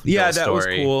Bill. Yeah, Bill's that story.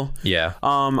 was cool. Yeah.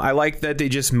 I like that they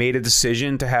just made a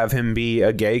decision to have him be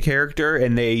a gay character,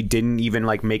 and they didn't even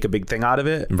like make a big thing out of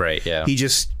it. Right. Yeah. He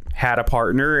just had a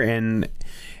partner, and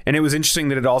it was interesting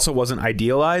that it also wasn't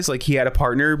idealized. Like, he had a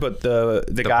partner, but the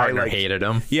guy partner like hated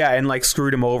him. Yeah, and like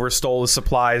screwed him over, stole his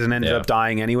supplies, and ended up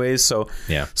dying anyways. So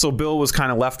So Bill was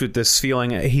kind of left with this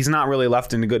feeling he's not really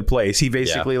left in a good place. He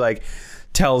basically like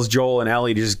tells Joel and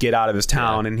Ellie to just get out of his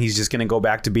town, and he's just going to go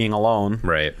back to being alone.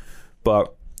 Right.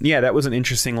 But yeah, that was an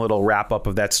interesting little wrap up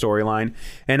of that storyline.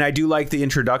 And I do like the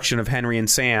introduction of Henry and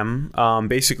Sam.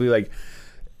 Basically, like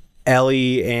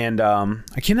Ellie and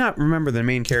I cannot remember the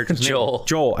main character's name.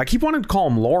 Joel. I keep wanting to call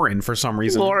him Lauren for some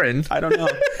reason. Lauren. I don't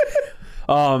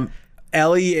know.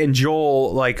 Ellie and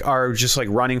Joel like are just like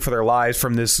running for their lives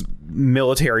from this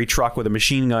military truck with a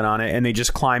machine gun on it, and they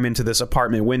just climb into this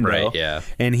apartment window. Right, yeah.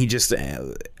 And he just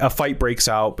a fight breaks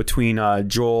out between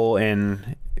Joel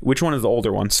and which one is the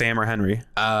older one, Sam or Henry?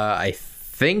 I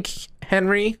think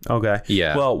Henry. Okay.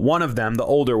 Yeah. Well, one of them, the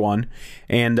older one,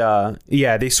 and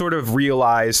they sort of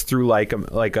realize through like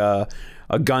a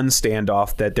gun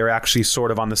standoff that they're actually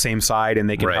sort of on the same side and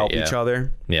they can help each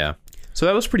other. Yeah. So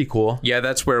that was pretty cool. Yeah,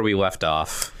 that's where we left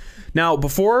off. Now,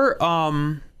 before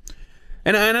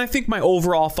and I think my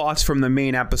overall thoughts from the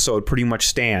main episode pretty much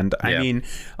stand. I mean,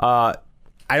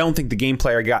 I don't think the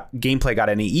gameplay got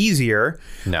any easier.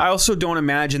 No. I also don't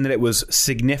imagine that it was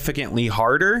significantly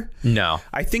harder. No.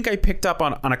 I think I picked up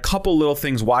on a couple little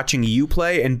things watching you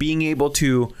play and being able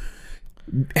to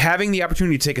having the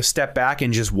opportunity to take a step back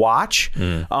and just watch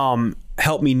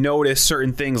helped me notice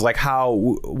certain things, like how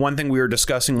one thing we were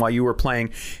discussing while you were playing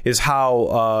is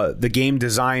how the game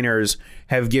designers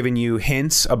have given you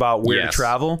hints about where to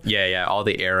travel. Yeah, all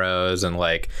the arrows and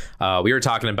like we were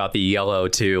talking about the yellow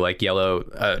too. Like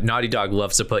yellow, Naughty Dog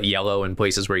loves to put yellow in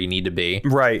places where you need to be,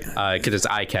 right? Because it's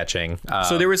eye catching.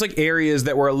 So there was like areas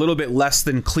that were a little bit less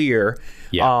than clear.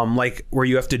 Like where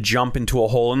you have to jump into a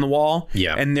hole in the wall.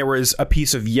 Yeah. And there was a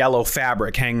piece of yellow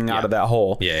fabric hanging out of that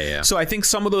hole. Yeah. So I think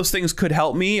some of those things could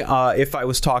help me if I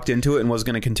was talked into it and was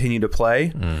going to continue to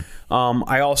play.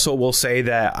 I also will say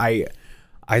that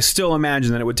I still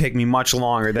imagine that it would take me much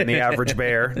longer than the average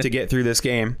bear to get through this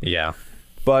game. Yeah.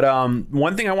 But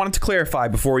one thing I wanted to clarify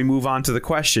before we move on to the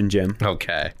question, Jim.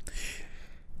 Okay.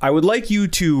 I would like you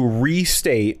to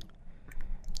restate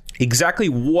exactly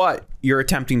what you're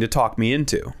attempting to talk me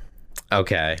into.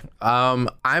 Okay.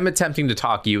 I'm attempting to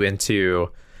talk you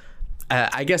into,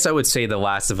 I guess I would say The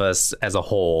Last of Us as a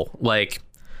whole. Like,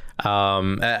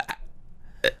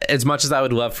 as much as I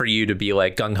would love for you to be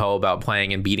like gung-ho about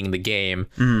playing and beating the game,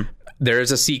 there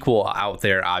is a sequel out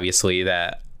there, obviously,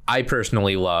 that I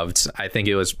personally loved. I think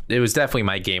it was definitely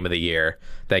my game of the year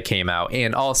that came out.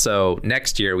 And also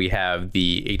next year we have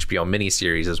the HBO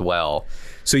miniseries as well.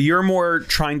 So you're more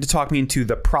trying to talk me into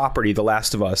the property, The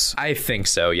Last of Us. I think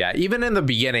so, yeah. Even in the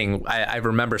beginning, I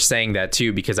remember saying that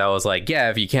too, because I was like,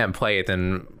 yeah, if you can't play it,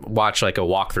 then watch like a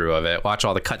walkthrough of it. Watch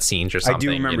all the cutscenes or something. I do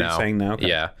remember you saying that. Okay.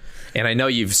 Yeah. And I know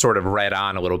you've sort of read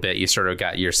on a little bit. You sort of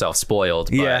got yourself spoiled.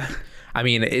 But, yeah. I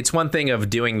mean, it's one thing of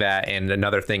doing that and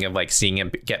another thing of like seeing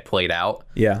it get played out.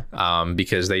 Yeah.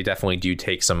 Because they definitely do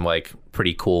take some like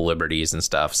pretty cool liberties and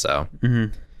stuff. So.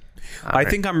 I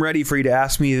think I'm ready for you to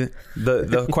ask me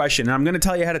the question. And I'm going to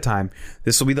tell you ahead of time,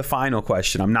 this will be the final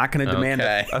question. I'm not going to demand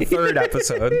a third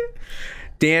episode.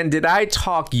 Dan, did I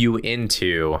talk you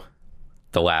into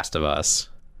The Last of Us?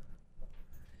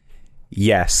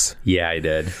 Yes. Yeah, I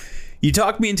did. You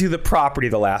talked me into the property,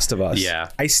 The Last of Us.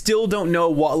 Yeah. I still don't know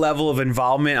what level of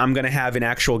involvement I'm going to have in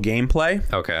actual gameplay.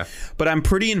 Okay. But I'm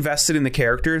pretty invested in the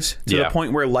characters to the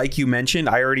point where, like you mentioned,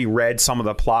 I already read some of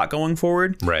the plot going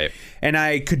forward. Right. And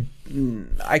I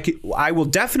will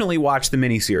definitely watch the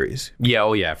miniseries. Yeah,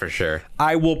 oh yeah, for sure.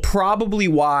 I will probably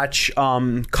watch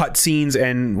cutscenes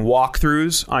and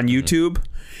walkthroughs on YouTube.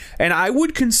 And I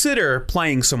would consider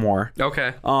playing some more.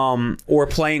 Okay. Or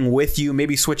playing with you,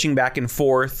 maybe switching back and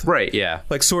forth. Right, yeah.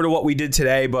 Like sort of what we did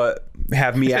today, but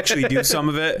have me actually do some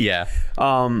of it. Yeah.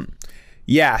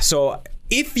 Yeah, so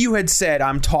if you had said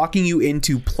I'm talking you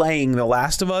into playing The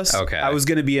Last of Us, okay, I was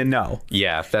going to be a no.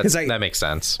 Yeah, that makes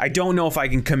sense. I don't know if I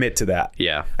can commit to that.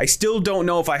 Yeah. I still don't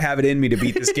know if I have it in me to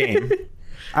beat this game.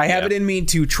 I have it in me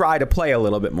to try to play a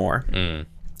little bit more.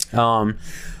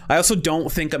 I also don't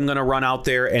think I'm going to run out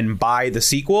there and buy the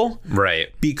sequel. Right.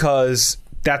 Because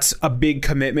that's a big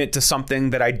commitment to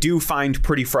something that I do find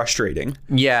pretty frustrating.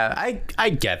 Yeah, I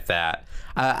get that.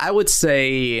 I would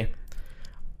say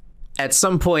at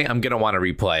some point I'm going to want to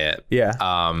replay it. Yeah.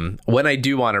 When I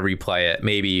do want to replay it,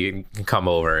 maybe you can come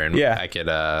over and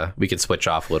we could switch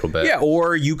off a little bit. Yeah,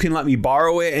 or you can let me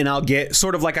borrow it and I'll get,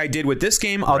 sort of like I did with this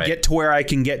game, I'll get to where I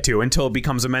can get to until it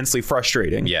becomes immensely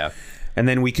frustrating. Yeah. And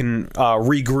then we can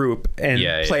regroup and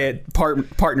play it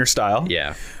partner style.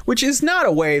 Yeah. Which is not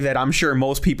a way that I'm sure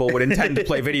most people would intend to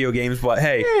play video games. But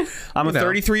hey, I'm a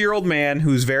 33-year-old man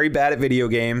who's very bad at video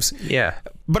games. Yeah.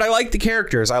 But I like the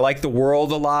characters. I like the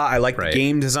world a lot. I like the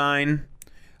game design.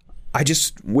 I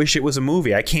just wish it was a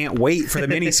movie. I can't wait for the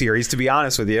miniseries, to be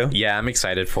honest with you. Yeah, I'm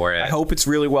excited for it. I hope it's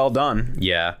really well done.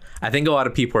 Yeah. I think a lot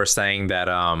of people are saying that...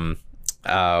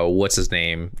 what's his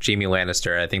name? Jamie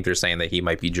Lannister. I think they're saying that he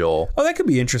might be Joel. Oh, that could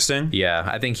be interesting. Yeah,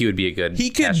 I think he would be a good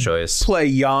cast choice. Play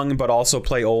young, but also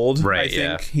play old. Right, I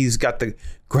think he's got the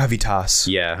gravitas.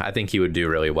 Yeah, I think he would do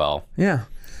really well. Yeah.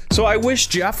 So I wish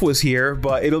Jeff was here,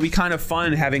 but it'll be kind of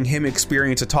fun having him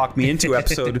experience a Talk Me Into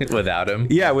episode Without him.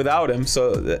 Yeah, without him.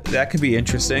 So that could be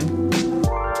interesting. Do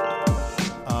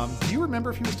you remember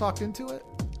if he was talked into it?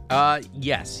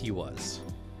 Yes, he was.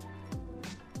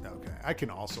 Okay, I can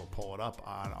also pull it up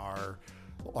on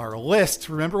our list.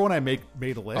 Remember when I made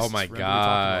a list? Oh my Remember we talked about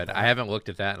god, that? I haven't looked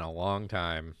at that in a long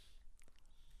time.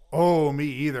 Oh, me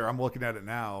either. I'm looking at it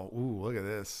now. Ooh, look at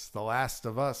this. The Last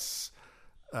of Us.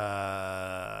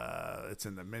 It's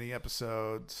in the mini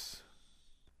episodes.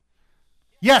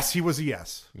 Yes, he was a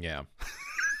yes. Yeah.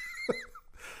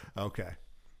 Okay.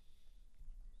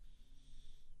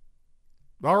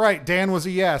 All right, Dan was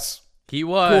a yes. He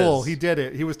was. Cool, he did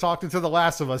it. He was talking to The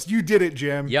Last of Us. You did it,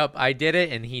 Jim. Yep, I did it,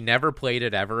 and he never played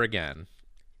it ever again.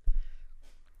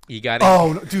 He got it.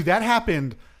 Oh, no, dude, that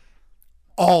happened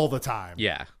all the time.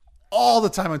 Yeah. All the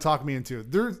time on Talk Me Into.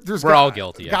 We're all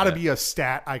guilty of Got to it. be a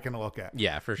stat I can look at.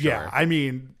 Yeah, for sure. Yeah, I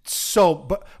mean,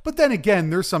 but then again,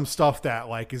 there's some stuff that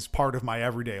like is part of my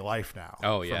everyday life now.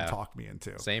 Oh, yeah. From Talk Me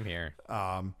Into. Same here.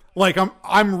 Like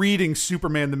I'm reading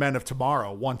Superman: The Men of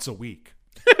Tomorrow once a week.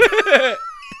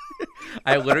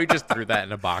 I literally just threw that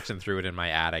in a box and threw it in my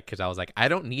attic because I was like, I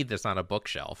don't need this on a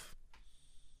bookshelf.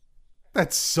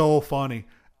 That's so funny.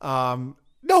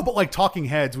 No, but like Talking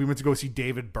Heads, we went to go see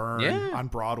David Byrne Yeah. on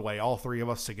Broadway, all three of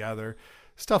us together.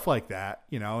 Stuff like that,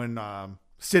 you know, and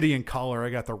City in Color,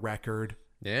 I got the record.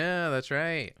 Yeah, that's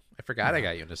right. I forgot I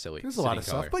got you into silly. There's a lot of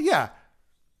stuff, but yeah.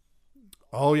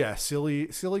 Oh yeah, silly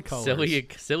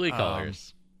colors. Silly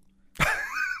colors.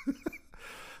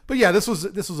 But yeah, this was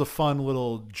a fun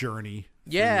little journey.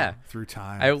 Yeah. through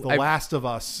time. I Last of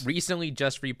Us. Recently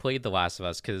just replayed The Last of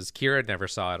Us because Kira never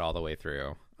saw it all the way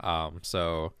through.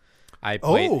 So I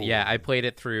played. Oh. Yeah, I played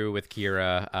it through with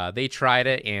Kira. They tried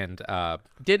it and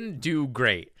didn't do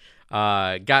great.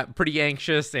 Got pretty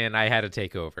anxious and I had to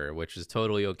take over, which is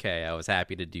totally okay. I was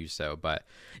happy to do so, but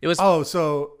it was. Oh,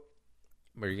 so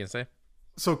What are you gonna say?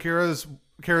 so Kira's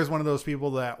one of those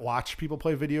people that watch people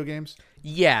play video games.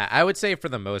 Yeah, I would say for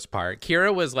the most part,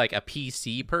 Kira was like a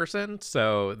PC person,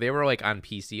 so they were like on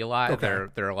PC a lot. Okay.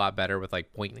 They're a lot better with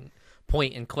like point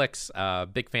and clicks.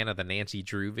 Big fan of the Nancy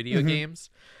Drew video games.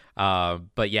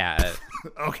 But yeah,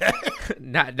 Okay.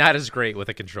 not as great with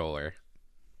a controller.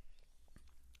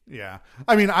 Yeah.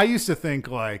 I mean, I used to think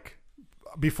like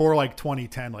before like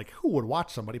 2010, like who would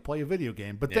watch somebody play a video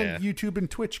game? But then Yeah. YouTube and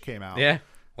Twitch came out. Yeah,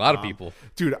 a lot of people.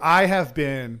 Dude, I have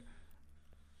been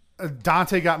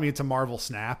Dante got me into Marvel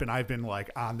Snap and I've been like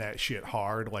on that shit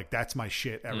hard. Like that's my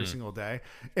shit every single day.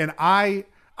 And I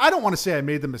don't want to say I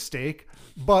made the mistake,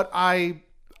 but I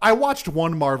watched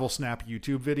one Marvel Snap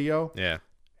YouTube video Yeah.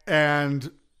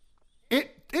 and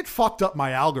it fucked up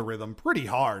my algorithm pretty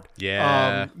hard.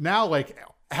 Yeah. Now like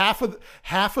half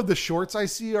of the shorts I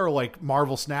see are like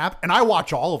Marvel Snap, and I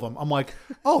watch all of them. I'm like,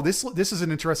 oh, this is an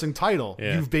interesting title.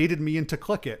 Yeah. You've baited me into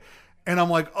click it, and I'm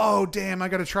like, oh damn, I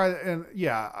got to try that. And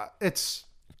yeah, it's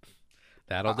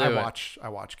That'll do I it.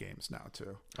 watch games now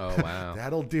too. Oh wow.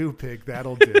 That'll do, pig.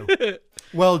 That'll do.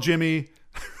 Well, Jimmy,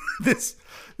 this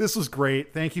was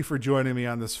great. Thank you for joining me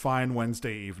on this fine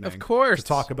Wednesday evening. Of course. to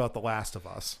talk about The Last of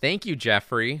Us. Thank you,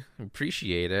 Jeffrey.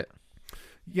 Appreciate it.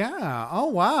 Yeah. Oh,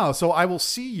 wow. So I will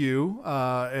see you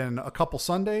in a couple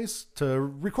Sundays to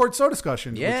record Soda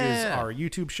Discussions, which is Yeah. our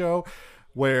YouTube show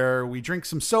where we drink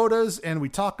some sodas and we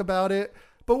talk about it.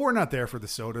 But we're not there for the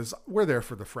sodas. We're there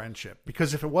for the friendship.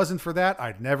 Because if it wasn't for that,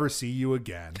 I'd never see you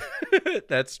again.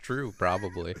 That's true.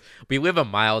 Probably. We live a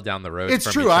mile down the road. It's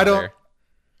from true. Each I other. don't.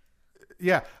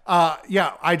 Yeah.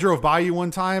 Yeah. I drove by you one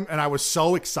time and I was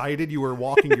so excited. You were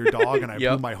walking your dog and I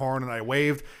Yep. blew my horn and I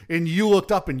waved and you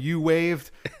looked up and you waved.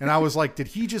 And I was like, did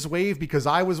he just wave because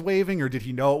I was waving or did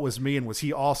he know it was me? And was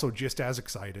he also just as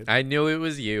excited? I knew it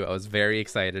was you. I was very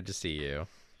excited to see you.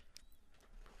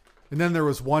 And then there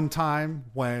was one time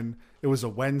when it was a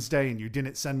Wednesday and you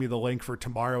didn't send me the link for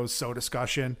tomorrow's Soda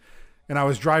Discussion. And I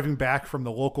was driving back from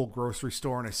the local grocery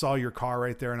store and I saw your car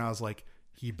right there and I was like,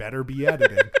 he better be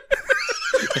editing.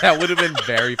 That would have been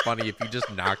very funny if you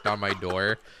just knocked on my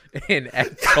door and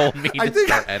told me to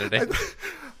start editing.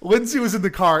 Lindsay was in the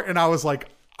car and I was like,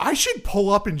 I should pull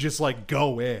up and just like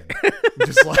go in.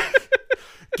 Just like,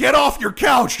 get off your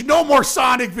couch. No more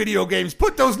Sonic video games.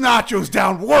 Put those nachos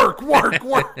down. Work.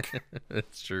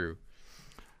 That's true.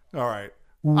 All right.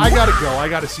 I got to go. I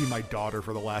got to see my daughter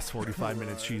for the last 45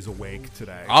 minutes. She's awake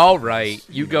today. All right.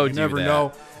 You go do never that.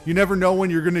 know. You never know when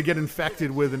you're going to get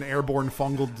infected with an airborne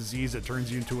fungal disease that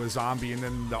turns you into a zombie and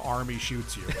then the army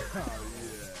shoots you.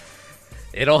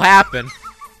 It'll happen.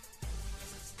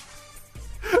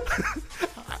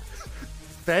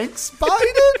 Thanks,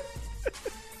 Biden.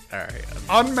 All right.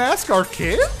 Unmask our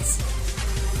kids?